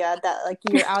idea that like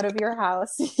you're out of your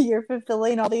house, you're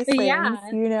fulfilling all these things,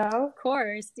 you know? Of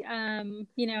course.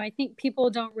 I think people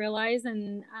don't realize,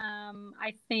 and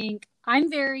I think I'm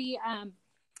very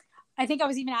I think I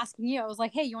was even asking you, I was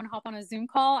like, hey, you want to hop on a Zoom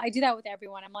call? I do that with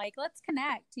everyone. I'm like, let's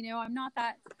connect. I'm not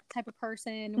that type of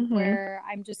person where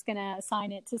I'm just going to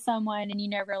assign it to someone and you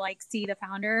never like see the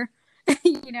founder.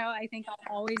 I think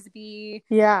I'll always be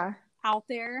out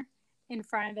there in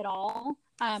front of it all.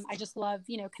 I just love,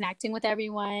 connecting with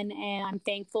everyone, and I'm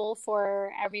thankful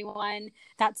for everyone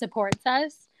that supports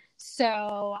us.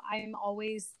 So I'm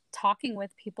always talking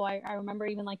with people. I remember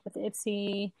even like with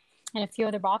Ipsy and a few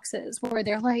other boxes where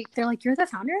they're like, you're the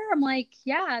founder? I'm like,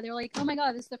 yeah. They're like, oh my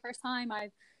God, this is the first time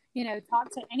I've,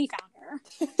 talked to any founder.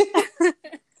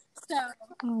 So,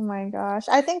 oh my gosh.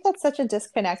 I think that's such a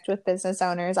disconnect with business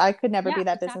owners. I could never be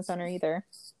that business owner either.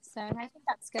 So I think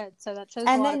that's good. So that shows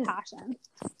a lot of passion.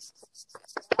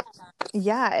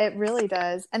 Yeah, it really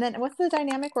does. And then what's the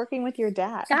dynamic working with your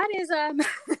dad? That is,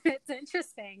 it's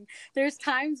interesting. There's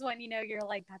times when, you're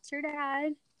like, that's your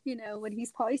dad. What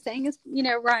he's probably saying is,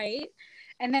 right.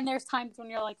 And then there's times when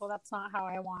you're like, well, that's not how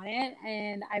I want it.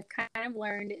 And I've kind of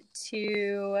learned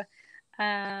to,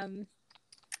 I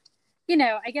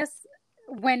guess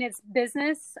when it's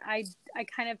business, I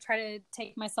kind of try to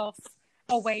take myself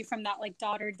away from that like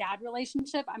daughter-dad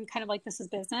relationship. I'm kind of like, this is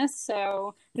business.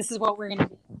 So this is what we're going to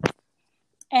do.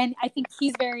 And I think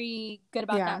he's very good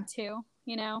about that too,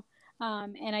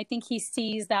 and I think he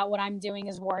sees that what I'm doing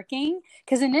is working,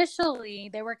 because initially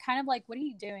they were kind of like, what are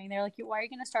you doing? They're like, why are you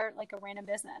going to start like a random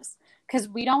business? Because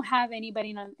we don't have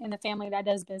anybody in the family that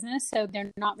does business. So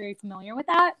they're not very familiar with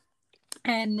that.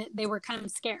 And they were kind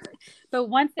of scared. But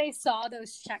once they saw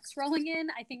those checks rolling in,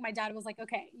 I think my dad was like,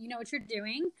 okay, you know what you're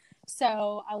doing,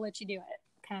 so I'll let you do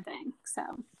it, kind of thing.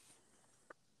 So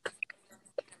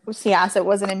yeah, so it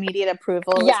was an immediate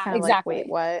approval. It was kind of exactly. like,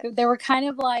 wait, what? They were kind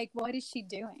of like, what is she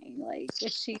doing? Like,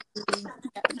 is she...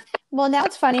 Well, now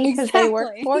it's funny because they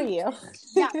work for you.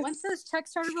 Yeah, once those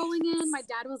checks started rolling in, my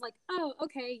dad was like, oh,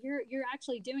 okay, you're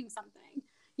actually doing something.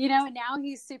 And now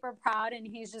he's super proud, and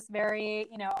he's just very,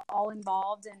 all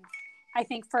involved. And I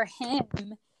think for him,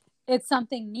 it's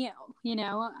something new,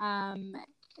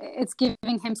 it's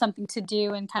giving him something to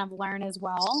do and kind of learn as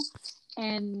well.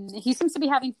 And he seems to be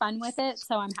having fun with it.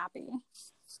 So I'm happy.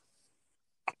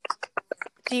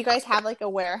 Do you guys have like a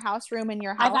warehouse room in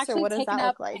your house, or what does that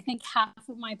look like? I think half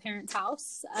of my parents'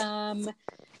 house.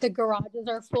 The garages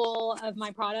are full of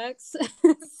my products.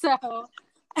 So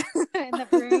in the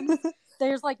rooms,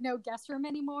 there's like no guest room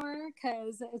anymore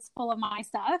because it's full of my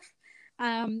stuff.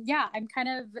 I'm kind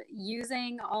of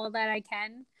using all that I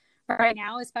can right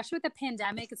now, especially with the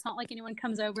pandemic. It's not like anyone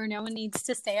comes over. No one needs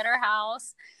to stay at our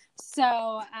house.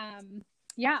 So,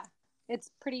 it's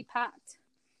pretty packed.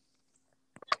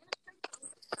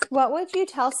 What would you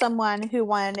tell someone who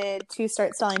wanted to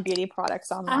start selling beauty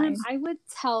products online? I would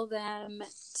tell them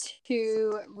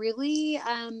to really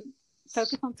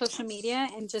focus on social media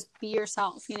and just be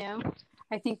yourself,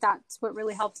 I think that's what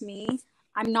really helped me.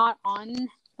 I'm not on,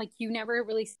 like, you never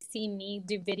really see me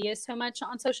do videos so much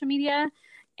on social media,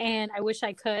 and I wish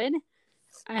I could,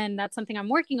 and that's something I'm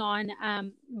working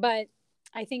on. But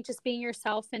I think just being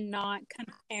yourself and not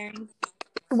comparing.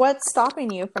 What's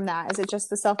stopping you from that? Is it just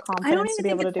the self-confidence to be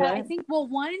able to do it? I think, well,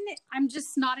 one, I'm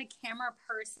just not a camera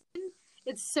person.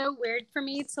 It's so weird for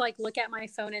me to like look at my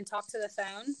phone and talk to the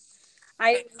phone.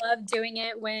 I love doing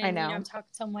it when I'm talking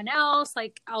to someone else.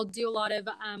 Like I'll do a lot of,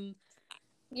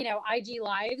 IG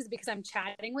lives because I'm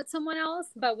chatting with someone else.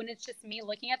 But when it's just me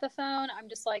looking at the phone, I'm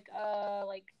just like,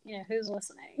 who's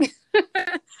listening?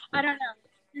 I don't know.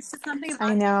 It's just something about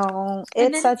I know.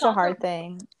 It's such a hard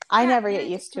thing. I never get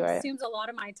used to it. It consumes a lot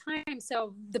of my time.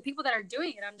 So the people that are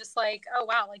doing it, I'm just like, oh,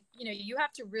 wow. Like, you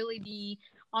have to really be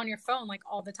on your phone like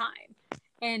all the time.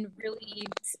 And really,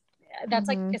 that's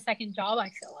like a second job, I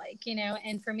feel like,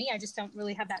 and for me, I just don't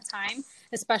really have that time,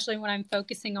 especially when I'm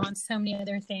focusing on so many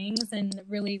other things and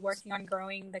really working on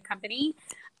growing the company.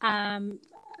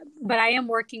 But I am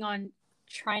working on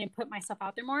trying to put myself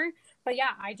out there more. But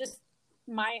yeah, I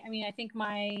think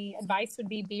my advice would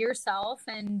be yourself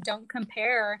and don't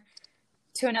compare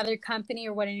to another company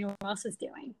or what anyone else is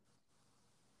doing.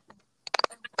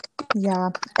 Yeah.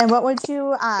 And what would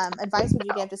you advice would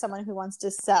you give to someone who wants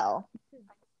to sell?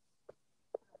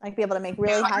 like be able to make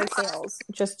really high sales?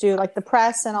 Just do like the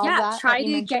press and all of that try that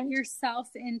you to get mentioned? yourself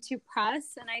into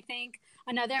press. And I think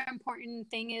another important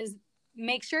thing is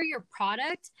make sure your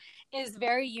product is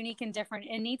very unique and different.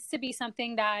 It needs to be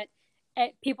something that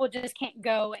people just can't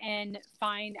go and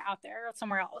find out there or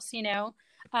somewhere else, you know?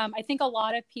 I think a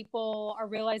lot of people are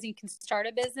realizing you can start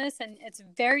a business, and it's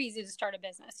very easy to start a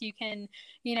business. You can,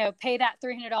 you know, pay that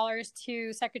 $300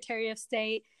 to Secretary of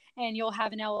State and you'll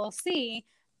have an LLC.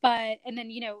 And then,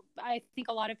 you know, I think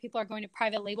a lot of people are going to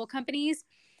private label companies,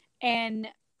 and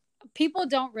people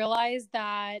don't realize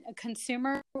that a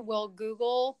consumer will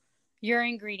Google your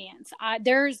ingredients.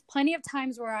 There's plenty of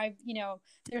times where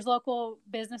there's local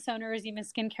business owners, even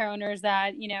skincare owners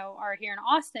that, you know, are here in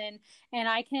Austin, and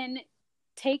I can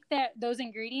take those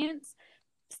ingredients,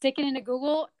 stick it into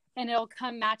Google, and it'll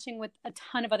come matching with a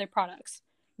ton of other products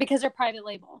because they're private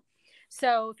label.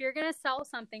 So if you're going to sell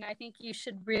something, I think you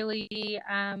should really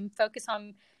focus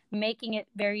on making it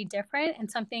very different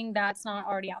and something that's not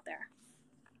already out there.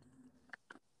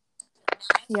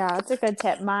 Yeah, that's a good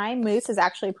tip. My mousse is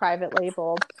actually private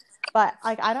labeled, but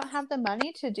like I don't have the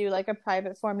money to do like a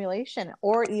private formulation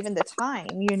or even the time,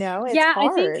 you know, it's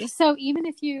hard. I think so. Even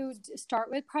if you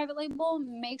start with private label,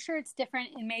 make sure it's different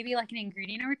and maybe like an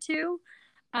ingredient or two.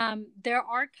 There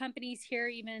are companies here,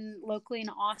 even locally in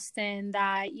Austin,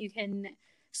 that you can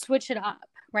switch it up,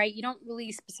 right? You don't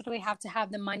really specifically have to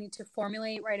have the money to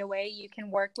formulate right away. You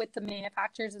can work with the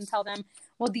manufacturers and tell them,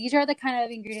 well, these are the kind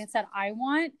of ingredients that I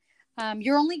want.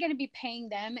 You're only going to be paying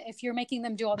them if you're making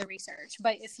them do all the research.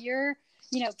 But if you're,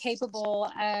 you know, capable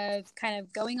of kind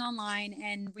of going online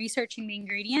and researching the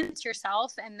ingredients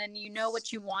yourself, and then you know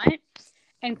what you want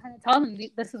and kind of tell them,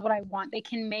 this is what I want. They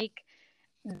can make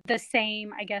the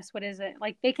same, I guess, what is it?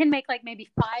 Like they can make like maybe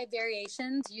 5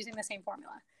 variations using the same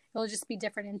formula. It'll just be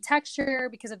different in texture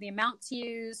because of the amounts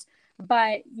used,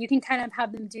 but you can kind of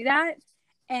have them do that,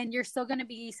 and you're still going to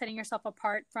be setting yourself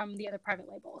apart from the other private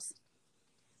labels.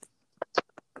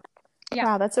 Yeah.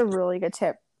 Wow, that's a really good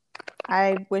tip.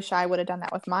 I wish I would have done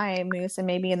that with my mousse, and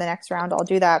maybe in the next round I'll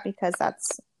do that because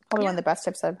that's probably one of the best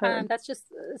tips I've heard. That's just,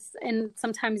 and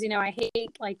sometimes, you know, I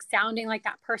hate like sounding like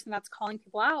that person that's calling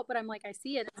people out, but I'm like, I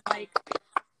see it. It's like,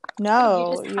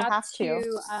 no, you have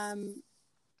to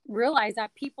realize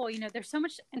that people, you know, there's so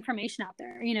much information out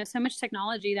there, you know, so much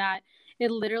technology that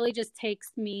it literally just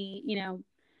takes me, you know,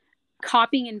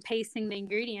 copying and pasting the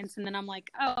ingredients, and then I'm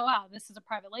like, oh wow, this is a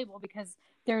private label because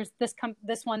there's this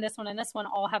one, and this one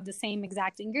all have the same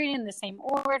exact ingredient, the same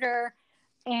order,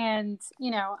 and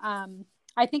you know,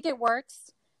 I think it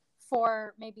works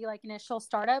for maybe like initial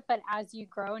startup, but as you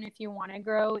grow, and if you want to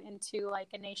grow into like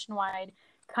a nationwide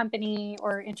company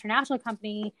or international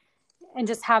company and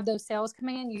just have those sales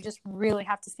coming in, you just really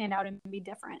have to stand out and be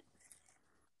different.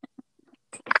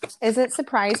 Is it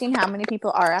surprising how many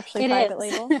people are actually private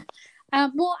label?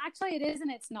 Well, actually it is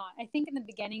and it's not. I think in the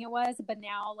beginning it was, but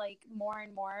now like more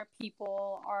and more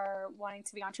people are wanting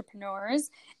to be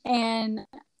entrepreneurs. And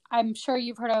I'm sure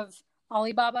you've heard of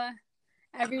Alibaba.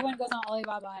 Everyone goes on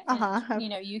Alibaba and you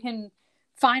know, you can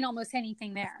find almost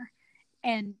anything there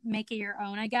and make it your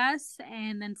own, I guess,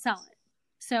 and then sell it.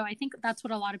 So I think that's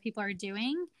what a lot of people are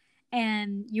doing.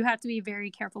 And you have to be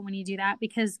very careful when you do that,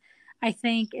 because I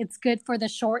think it's good for the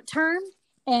short term,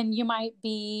 and you might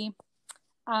be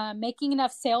making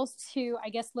enough sales to, I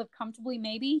guess, live comfortably,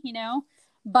 maybe, you know.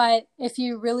 But if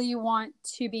you really want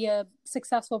to be a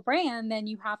successful brand, then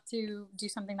you have to do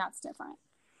something that's different.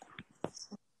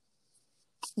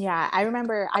 Yeah, I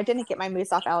remember I didn't get my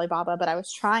mousse off Alibaba, but I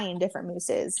was trying different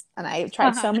mousses, and I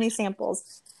tried so many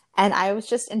samples, and I was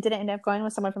just and didn't end up going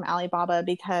with someone from Alibaba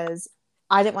because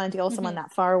I didn't want to deal with someone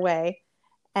that far away,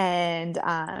 and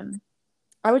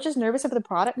I was just nervous of the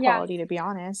product quality, to be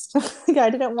honest. Like, I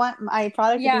didn't want my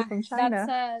product to be from China.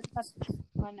 That's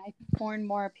when I think more and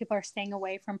more people are staying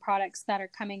away from products that are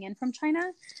coming in from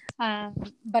China.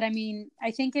 But I mean,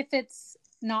 I think if it's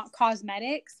not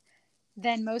cosmetics,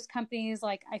 then most companies,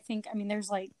 like, there's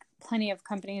like plenty of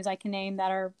companies I can name that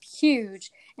are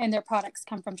huge and their products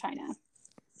come from China.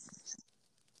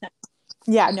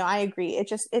 Yeah, no, I agree.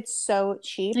 It's so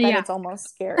cheap that it's almost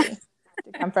scary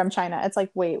to come from China. It's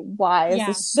like, wait, why is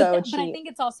this so cheap? But I think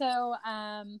it's also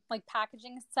like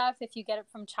packaging stuff. If you get it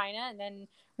from China and then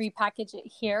repackage it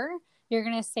here, you're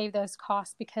going to save those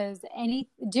costs, because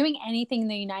doing anything in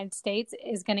the United States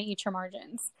is going to eat your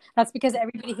margins. That's because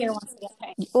everybody here wants to get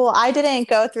paid. Well, I didn't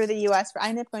go through the U.S. I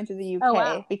ended up going through the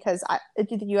UK because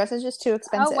the U.S. is just too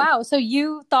expensive. Oh, wow. So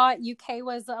you thought UK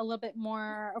was a little bit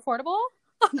more affordable?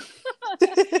 I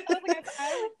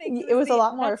would think it was a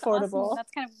lot more affordable. Awesome.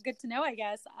 That's kind of good to know, I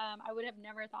guess. I would have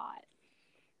never thought.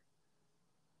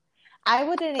 I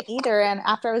wouldn't either. And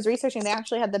after I was researching, they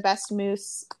actually had the best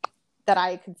mousse that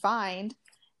I could find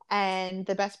and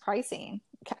the best pricing.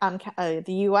 The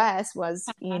US was,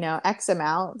 X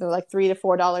amount. They're like $3 to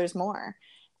 $4 more.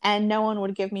 And no one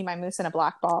would give me my mousse in a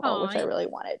black bottle, which I really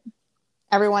wanted.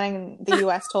 Everyone in the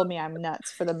US told me I'm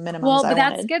nuts for the minimums well, but I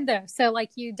that's wanted. good though. So like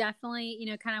you definitely,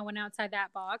 kind of went outside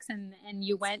that box and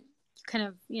you went kind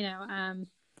of,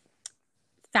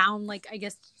 found like, I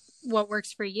guess, what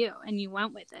works for you and you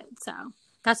went with it. So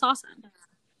that's awesome.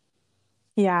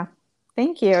 Yeah.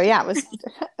 Thank you. Yeah,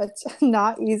 it's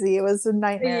not easy. It was a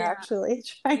nightmare actually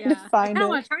trying to find it. I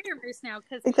want to try your mousse now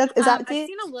because I've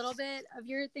seen a little bit of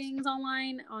your things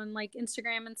online on like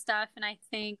Instagram and stuff, and I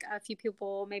think a few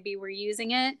people maybe were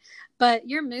using it, but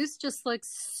your mousse just looks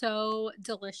so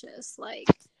delicious. Like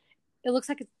it looks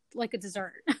like a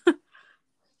dessert.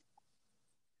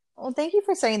 Well, thank you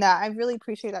for saying that. I really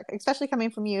appreciate that, especially coming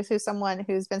from you, who's someone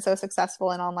who's been so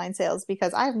successful in online sales,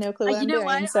 because I have no clue what I'm doing.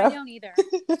 What? So. I don't either.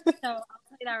 So I'll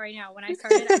tell you that right now. When I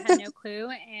started, I had no clue.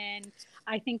 And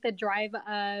I think the drive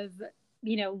of,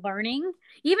 learning,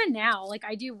 even now, like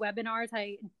I do webinars,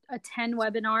 I attend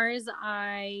webinars,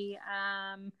 I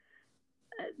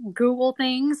Google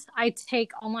things, I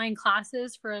take online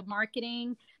classes for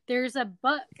marketing. There's a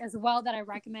book as well that I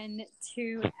recommend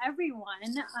to everyone.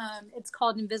 It's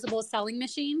called Invisible Selling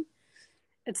Machine.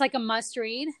 It's like a must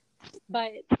read,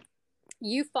 but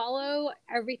you follow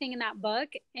everything in that book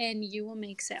and you will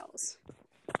make sales.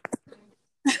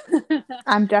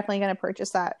 I'm definitely going to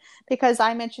purchase that because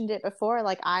I mentioned it before.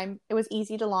 Like it was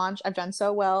easy to launch. I've done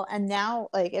so well. And now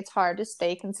like it's hard to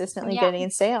stay consistently getting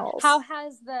sales. How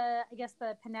has the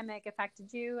pandemic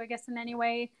affected you, I guess, in any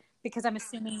way? Because I'm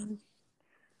assuming.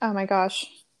 Oh my gosh.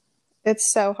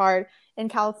 It's so hard. In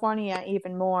California,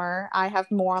 even more. I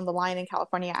have more on the line in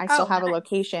California. I still have a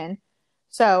location.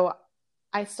 So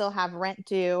I still have rent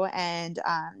due. And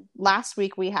last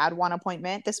week we had 1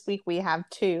 appointment. This week we have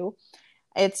 2.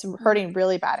 It's hurting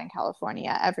really bad in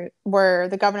California. Where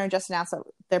the governor just announced that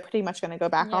they're pretty much going to go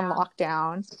back on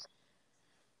lockdown.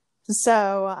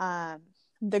 So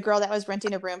the girl that was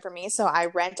renting a room for me, so I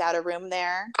rent out a room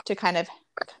there to kind of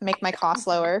make my costs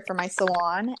lower for my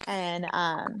salon. And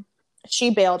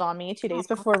she bailed on me 2 days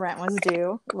before rent was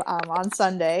due on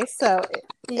Sunday. So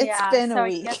it's been a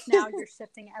week. I guess now you're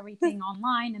shifting everything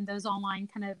online, and those online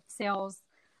kind of sales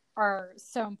are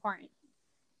so important,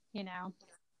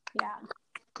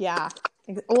 Yeah.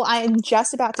 Well, I'm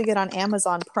just about to get on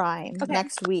Amazon Prime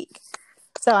next week.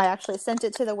 So I actually sent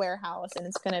it to the warehouse, and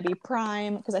it's going to be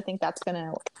Prime because I think that's going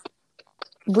to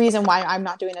reason why I'm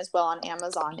not doing as well on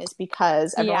Amazon is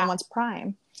because everyone wants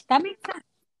Prime. That makes sense.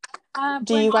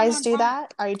 Do you guys do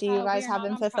that? Or do you guys have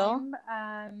them fulfill?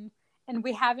 And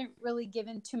we haven't really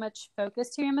given too much focus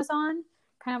to Amazon,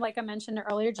 kind of like I mentioned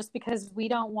earlier, just because we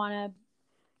don't want to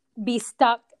be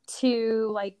stuck to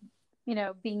like,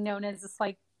 being known as this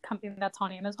like company that's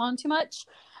on Amazon too much.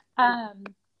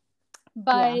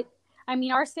 But I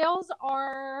mean, our sales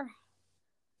are,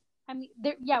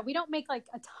 we don't make like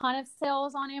a ton of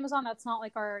sales on Amazon. That's not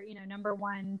like our, number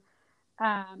one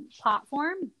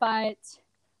platform, but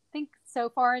I think so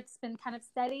far it's been kind of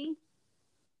steady.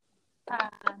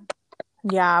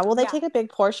 Well, they take a big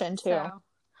portion too.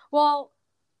 Well,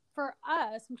 for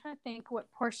us, I'm trying to think what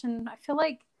portion. I feel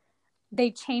like they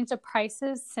changed the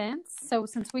prices since. So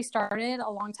since we started a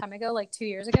long time ago, like 2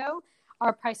 years ago,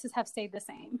 our prices have stayed the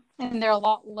same, and they're a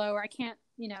lot lower. I can't,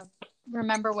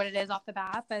 remember what it is off the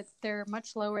bat, but they're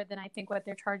much lower than I think what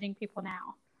they're charging people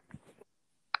now.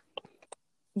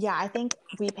 Yeah, I think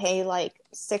we pay like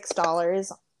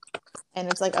 $6, and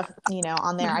it's like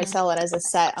on there I sell it as a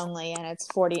set only, and it's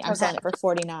 40. I'm selling it for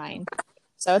 $49.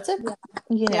 So it's if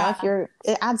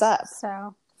it adds up.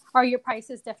 So, are your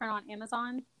prices different on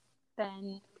Amazon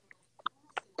than?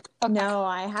 No,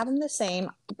 I have them the same.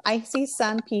 I see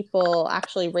some people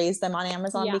actually raise them on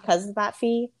Amazon because of that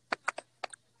fee.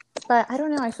 But I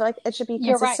don't know. I feel like it should be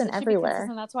consistent everywhere.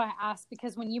 That's why I asked,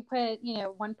 because when you put,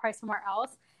 one price somewhere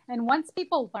else, and once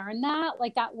people learn that,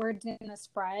 like that word's going to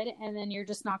spread, and then you're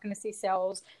just not going to see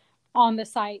sales on the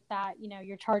site that,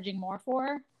 you're charging more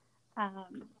for.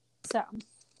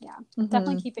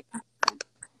 Definitely keep it consistent.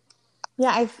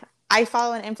 Yeah, I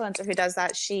follow an influencer who does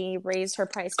that. She raised her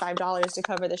price $5 to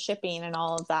cover the shipping and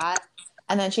all of that.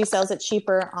 And then she sells it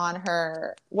cheaper on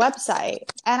her website.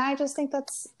 And I just think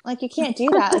that's like, you can't do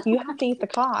that. Like, you have to eat the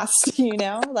cost,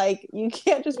 like you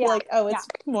can't just be like, oh, it's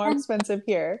more expensive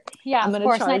here. Yeah, I'm going to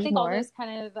charge and I think more. All those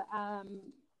kind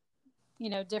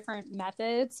of, different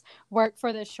methods work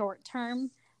for the short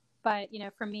term. But,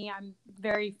 for me, I'm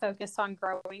very focused on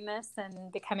growing this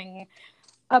and becoming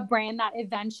a brand that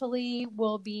eventually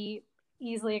will be,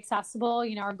 easily accessible.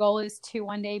 You know, our goal is to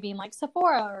one day be like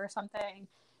Sephora or something.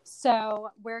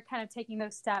 So we're kind of taking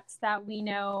those steps that we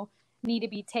know need to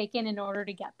be taken in order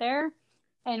to get there.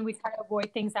 And we try to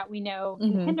avoid things that we know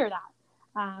can hinder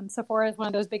that. Sephora is one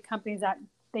of those big companies that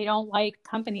they don't like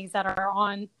companies that are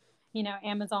on, you know,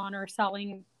 Amazon or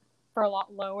selling for a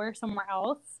lot lower somewhere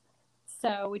else.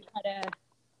 So we try to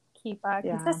keep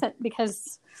consistent,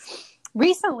 because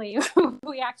recently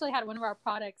we actually had one of our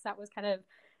products that was kind of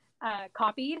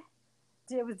copied.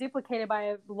 It was duplicated by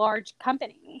a large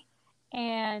company.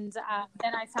 And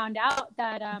then I found out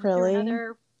that through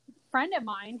another friend of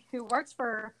mine who works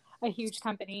for a huge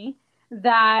company,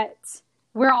 that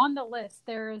we're on the list.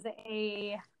 There's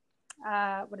a,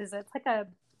 what is it? It's like a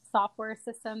software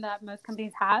system that most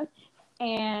companies have.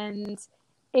 And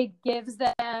it gives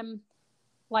them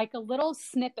like a little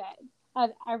snippet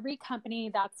of every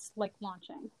company that's like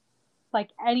launching. Like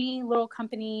any little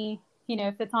company, you know,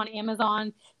 if it's on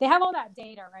Amazon, they have all that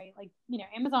data, right? Like, you know,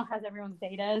 Amazon has everyone's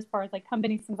data as far as like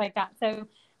companies, things like that. So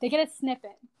they get a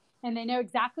snippet and they know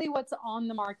exactly what's on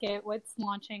the market, what's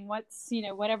launching, what's, you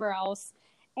know, whatever else.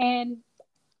 And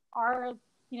our,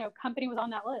 you know, company was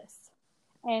on that list.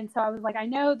 And so I was like, I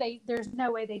know there's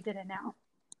no way they didn't know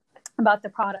about the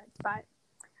product, but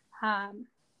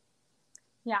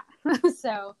yeah.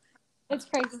 So it's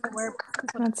crazy that we're.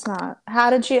 That's not. How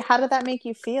did that make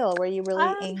you feel? Were you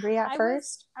really angry at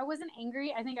first? I wasn't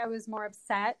angry. I think I was more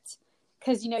upset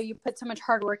because, you know, you put so much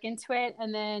hard work into it,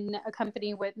 and then a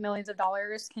company with millions of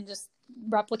dollars can just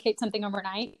replicate something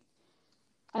overnight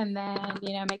and then,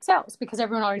 you know, make sales because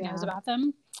everyone already knows about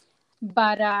them.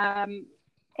 But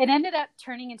it ended up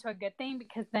turning into a good thing,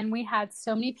 because then we had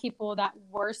so many people that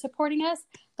were supporting us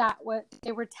that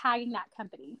they were tagging that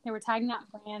company. They were tagging that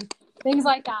brand, things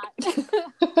like that.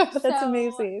 That's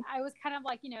amazing. I was kind of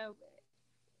like, you know,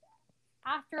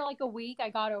 after like a week, I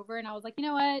got over and I was like, you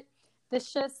know what?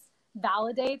 This just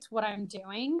validates what I'm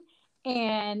doing.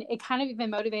 And it kind of even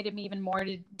motivated me even more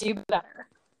to do better.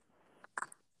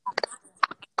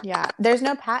 Yeah. There's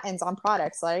no patents on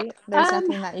products, right? There's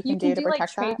nothing that you can do to protect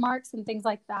like trademarks and things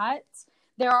like that.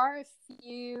 There are a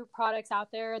few products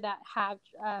out there that have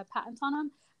patents on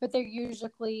them, but they're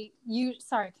usually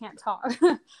I can't talk.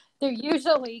 They're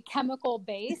usually chemical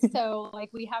based. So like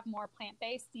we have more plant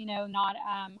based, you know, not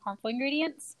harmful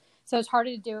ingredients. So it's harder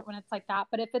to do it when it's like that.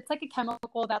 But if it's like a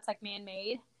chemical that's like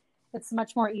man-made, it's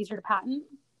much more easier to patent.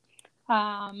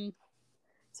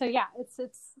 So yeah, it's a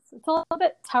little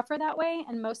bit tougher that way.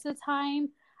 And most of the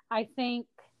time, I think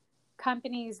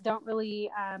companies don't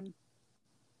really, I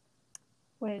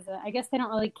guess they don't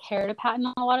really care to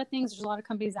patent a lot of things. There's a lot of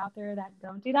companies out there that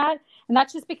don't do that. And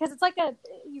that's just because it's like a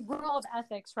rule of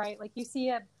ethics, right? Like you see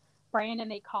a brand and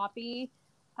they copy,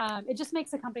 it just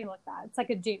makes the company look bad. It's like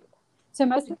a dupe. So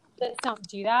most people don't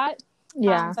do that.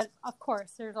 Yeah. But of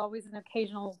course, there's always an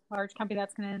occasional large company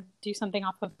that's going to do something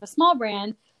off of a small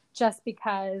brand just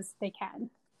because they can.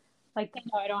 Like, you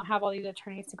know, I don't have all these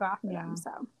attorneys to go after them.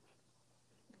 So,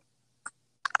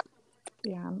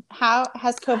 yeah. How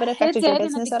has COVID affected your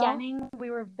business at all? In the beginning, we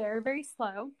were very, very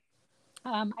slow.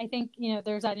 I think, you know,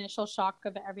 there's that initial shock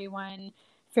of everyone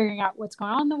figuring out what's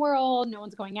going on in the world. No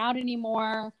one's going out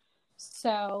anymore.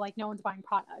 So, like, no one's buying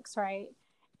products, right?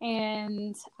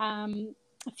 And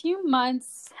a few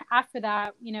months after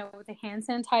that, you know, with the hand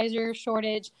sanitizer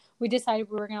shortage, we decided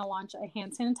we were going to launch a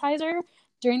hand sanitizer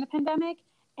during the pandemic.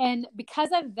 And because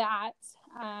of that,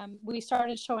 we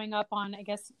started showing up on, I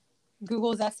guess,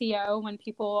 Google's SEO when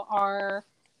people are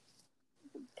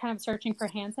kind of searching for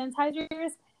hand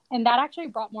sanitizers. And that actually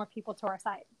brought more people to our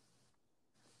site.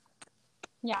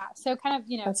 Yeah. So kind of,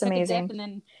 you know, that's took amazing. a dip and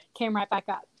then came right back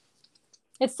up.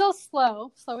 It's still slower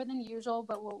than usual,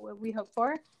 but what we hope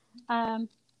for.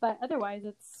 But otherwise,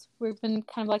 we've been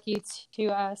kind of lucky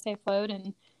to stay afloat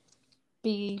and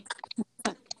be.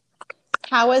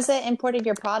 How is it importing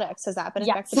your products? Has that been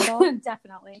affected at all?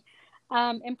 Definitely.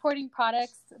 Importing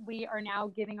products, we are now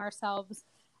giving ourselves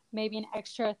maybe an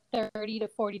extra 30 to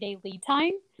 40 day lead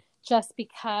time, just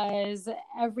because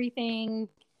everything,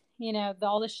 you know,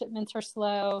 all the shipments are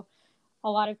slow. A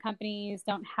lot of companies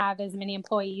don't have as many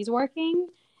employees working,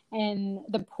 and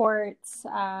the ports,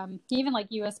 even like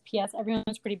USPS,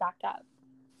 everyone's pretty backed up.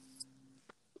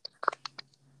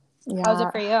 Yeah. How's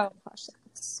it for you?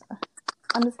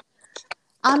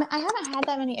 I haven't had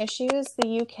that many issues.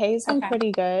 The UK's been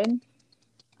pretty good.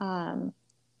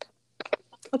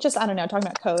 Which just, I don't know, talking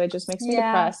about COVID just makes me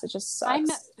depressed. It just sucks. I'm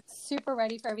super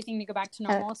ready for everything to go back to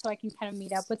normal so I can kind of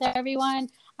meet up with everyone.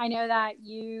 I know that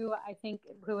I think,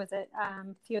 who was it? A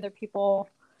few other people,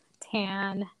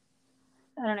 Tan,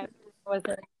 I don't know, was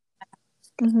it?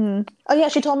 Oh yeah,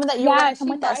 she told me that you were Yeah, gonna come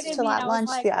she with us invited to me, and that I was lunch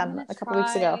like, I'm gonna a couple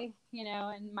weeks ago.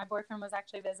 try, and my boyfriend was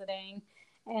actually visiting,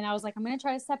 and I was like, I'm gonna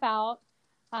try to step out,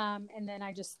 and then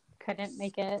I just couldn't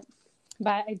make it,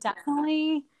 but I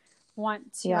definitely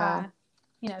want to,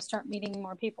 Yeah, start meeting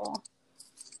more people.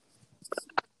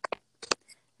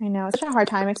 I know it's such a hard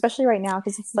time, especially right now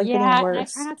because it's like getting Yeah, and I try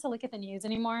worse. not to look at the news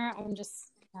anymore. I'm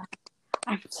just.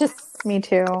 Me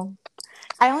too.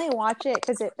 I only watch it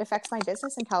because it affects my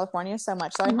business in California so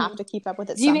much, so I have Mhm. to keep up with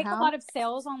it Do you make a somehow. lot of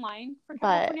sales online for But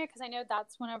California? Because I know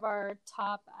that's one of our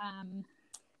top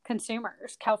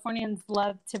consumers. Californians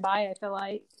love to buy, I feel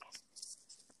like.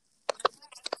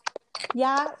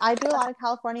 yeah, I do a lot of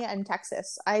California and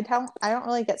Texas. I don't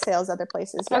really get sales other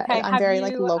places yet. Okay, I'm have very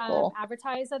like you local.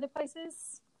 advertised other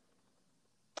places?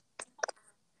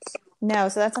 No,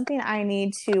 so that's something I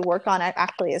need to work on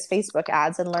actually is Facebook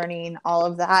ads and learning all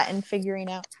of that and figuring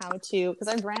out how to because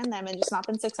I've ran them and just not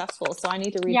been successful. So I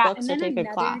need to read Yeah, books and or then take a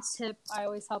another class. tip I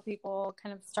always tell people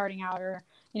kind of starting out or,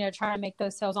 trying to make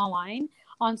those sales online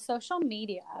on social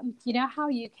media. You know how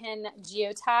you can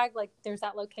geotag, like there's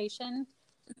that location.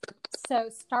 So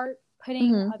start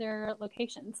putting Mm-hmm. other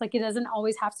locations. Like it doesn't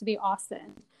always have to be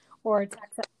Austin or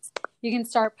Texas. You can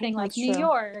start putting like That's New true.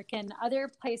 York and other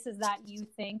places that you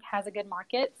think has a good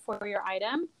market for your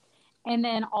item. And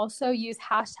then also use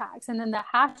hashtags. And then the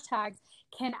hashtags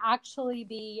can actually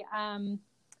be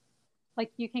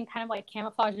like you can kind of like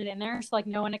camouflage it in there so like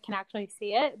no one can actually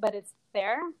see it, but it's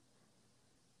there.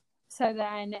 So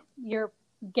then you're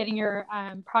getting your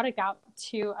product out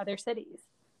to other cities.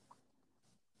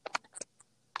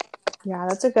 Yeah,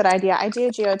 that's a good idea. I do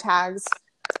geotags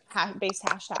based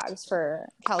hashtags for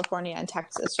California and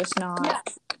Texas, just Yeah. not Yeah,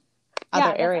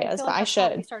 other I areas, feel but like I that's how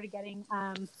we should. started getting.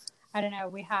 I don't know.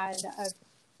 We had a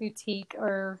boutique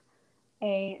or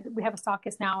we have a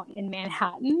stockist now in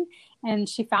Manhattan, and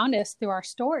she found us through our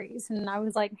stories, and I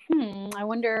was like, I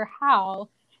wonder how.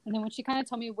 And then when she kind of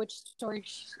told me which story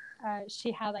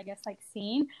she had, I guess, like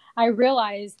seen, I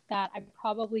realized that I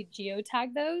probably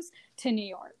geotagged those to New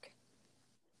York.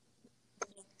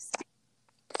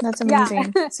 That's Yeah.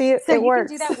 amazing. See, So it you can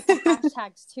do works. that with the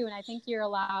hashtags too. And I think you're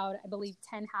allowed, I believe,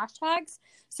 10 hashtags.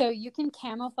 So you can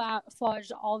camouflage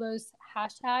all those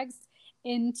hashtags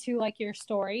into like your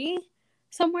story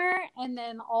somewhere. And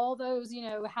then all those,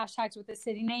 hashtags with the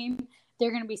city name, they're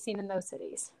going to be seen in those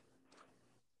cities.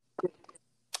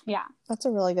 Yeah. That's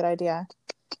a really good idea.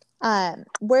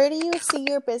 Where do you see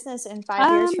your business in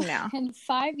 5 years from now? In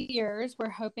 5 years, we're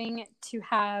hoping to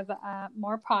have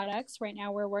more products. Right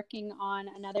now, we're working on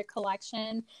another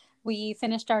collection. We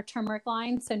finished our turmeric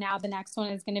line, so now the next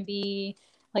one is going to be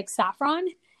like saffron, and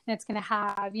it's going to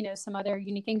have some other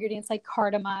unique ingredients like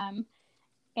cardamom.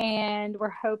 And we're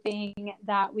hoping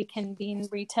that we can be in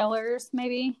retailers,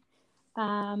 maybe.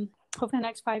 Hopefully, the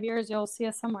next 5 years, you'll see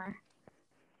us somewhere.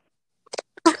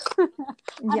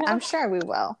 Yeah, I'm sure we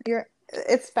will.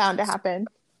 It's bound to happen.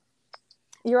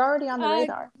 You're already on the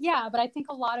radar. Yeah, but I think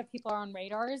a lot of people are on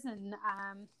radars, and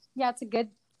yeah, it's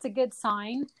a good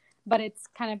sign. But it's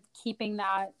kind of keeping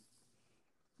that,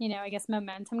 I guess,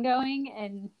 momentum going,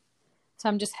 and so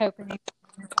I'm just hoping.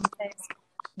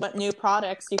 What new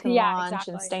products you can Yeah, launch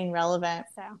and exactly. staying relevant.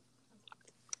 So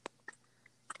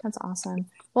that's awesome.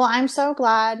 Well, I'm so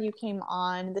glad you came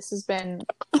on. This has been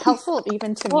helpful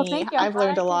even to well, me. thank you. I've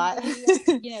learned a lot.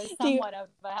 Somewhat of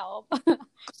a help.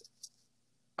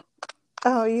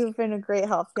 Oh, you've been a great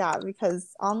help. Yeah,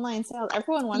 because online sales,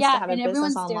 everyone wants to Yeah, have a and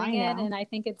business everyone's doing online it, now. and I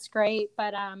think it's great.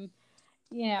 But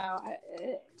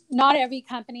not every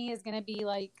company is going to be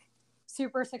like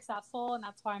super successful, and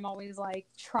that's why I'm always like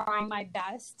trying my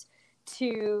best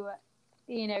to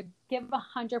give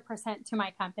 100% to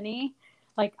my company.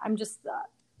 Like I'm just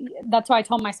that's why I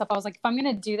told myself, I was like, if I'm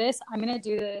going to do this, I'm going to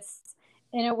do this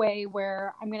in a way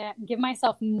where I'm going to give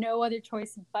myself no other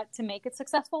choice but to make it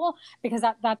successful, because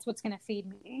that's what's going to feed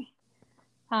me.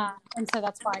 And so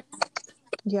that's why.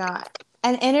 Yeah.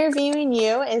 And interviewing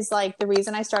you is like the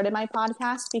reason I started my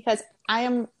podcast, because I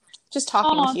am just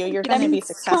talking to you. You're That going to be means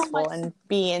so successful much. and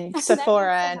be in That Sephora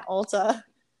means so and much. Ulta.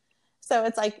 So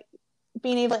it's like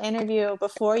being able to interview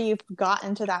before you've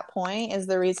gotten to that point is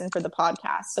the reason for the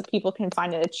podcast. So people can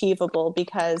find it achievable,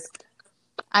 because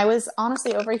I was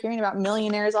honestly overhearing about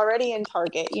millionaires already in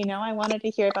Target. I wanted to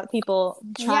hear about people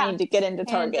trying to get into And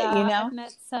Target, I've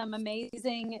met some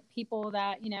amazing people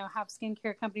that, have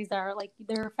skincare companies that are like,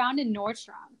 they're found in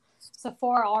Nordstrom,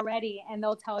 Sephora already. And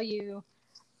they'll tell you,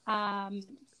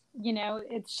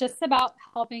 it's just about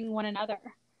helping one another.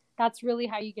 That's really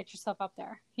how you get yourself up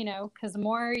there, because the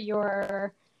more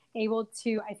you're able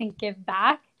to, I think, give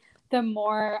back, the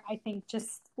more I think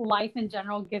just life in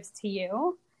general gives to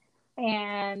you.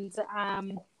 And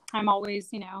I'm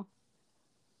always,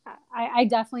 I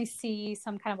definitely see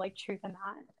some kind of like truth in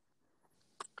that.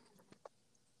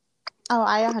 Oh,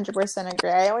 I 100% agree.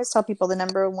 I always tell people the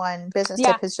number one business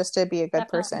tip is just to be a good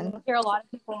person. I hear a lot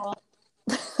of people.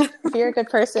 If you're a good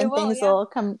person, things will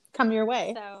come your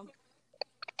way. So,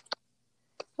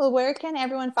 well, where can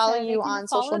everyone follow you on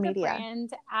social media? Follow the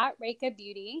brand at Reka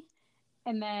Beauty.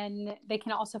 And then they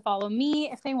can also follow me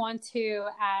if they want to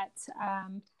at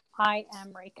I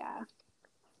am Reka.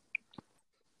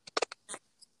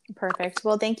 Perfect.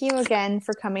 Well, thank you again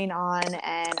for coming on,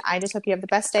 and I just hope you have the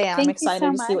best day. And I'm excited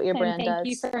to see what your brand does. Thank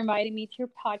you for inviting me to your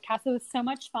podcast. It was so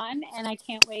much fun, and I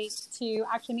can't wait to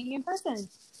actually meet you in person.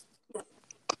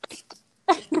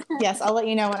 Yes, I'll let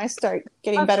you know when I start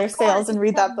getting better sales and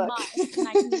read that book. And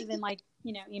I can even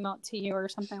email it to you or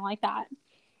something like that.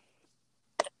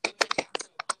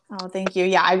 Oh, thank you.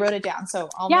 Yeah, I wrote it down, so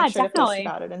I'll make sure to post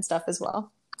about it and stuff as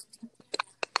well.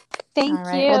 Thank you.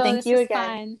 Well, thank you again.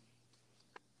 Fun.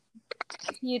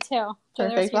 You too.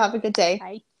 Perfect. Well, have a good day.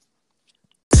 Bye.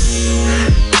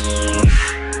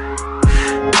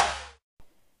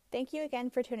 Thank you again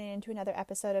for tuning in to another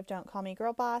episode of Don't Call Me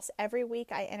Girl Boss. Every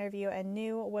week I interview a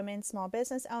new women small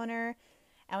business owner,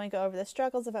 and we go over the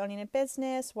struggles of owning a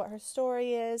business, what her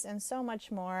story is, and so much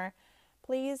more.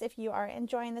 Please, if you are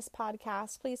enjoying this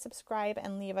podcast, please subscribe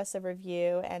and leave us a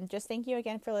review. And just thank you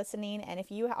again for listening. And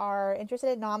if you are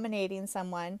interested in nominating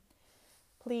someone,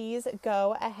 please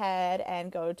go ahead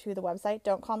and go to the website,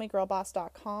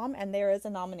 don'tcallmegirlboss.com, and there is a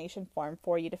nomination form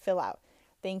for you to fill out.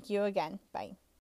 Thank you again. Bye.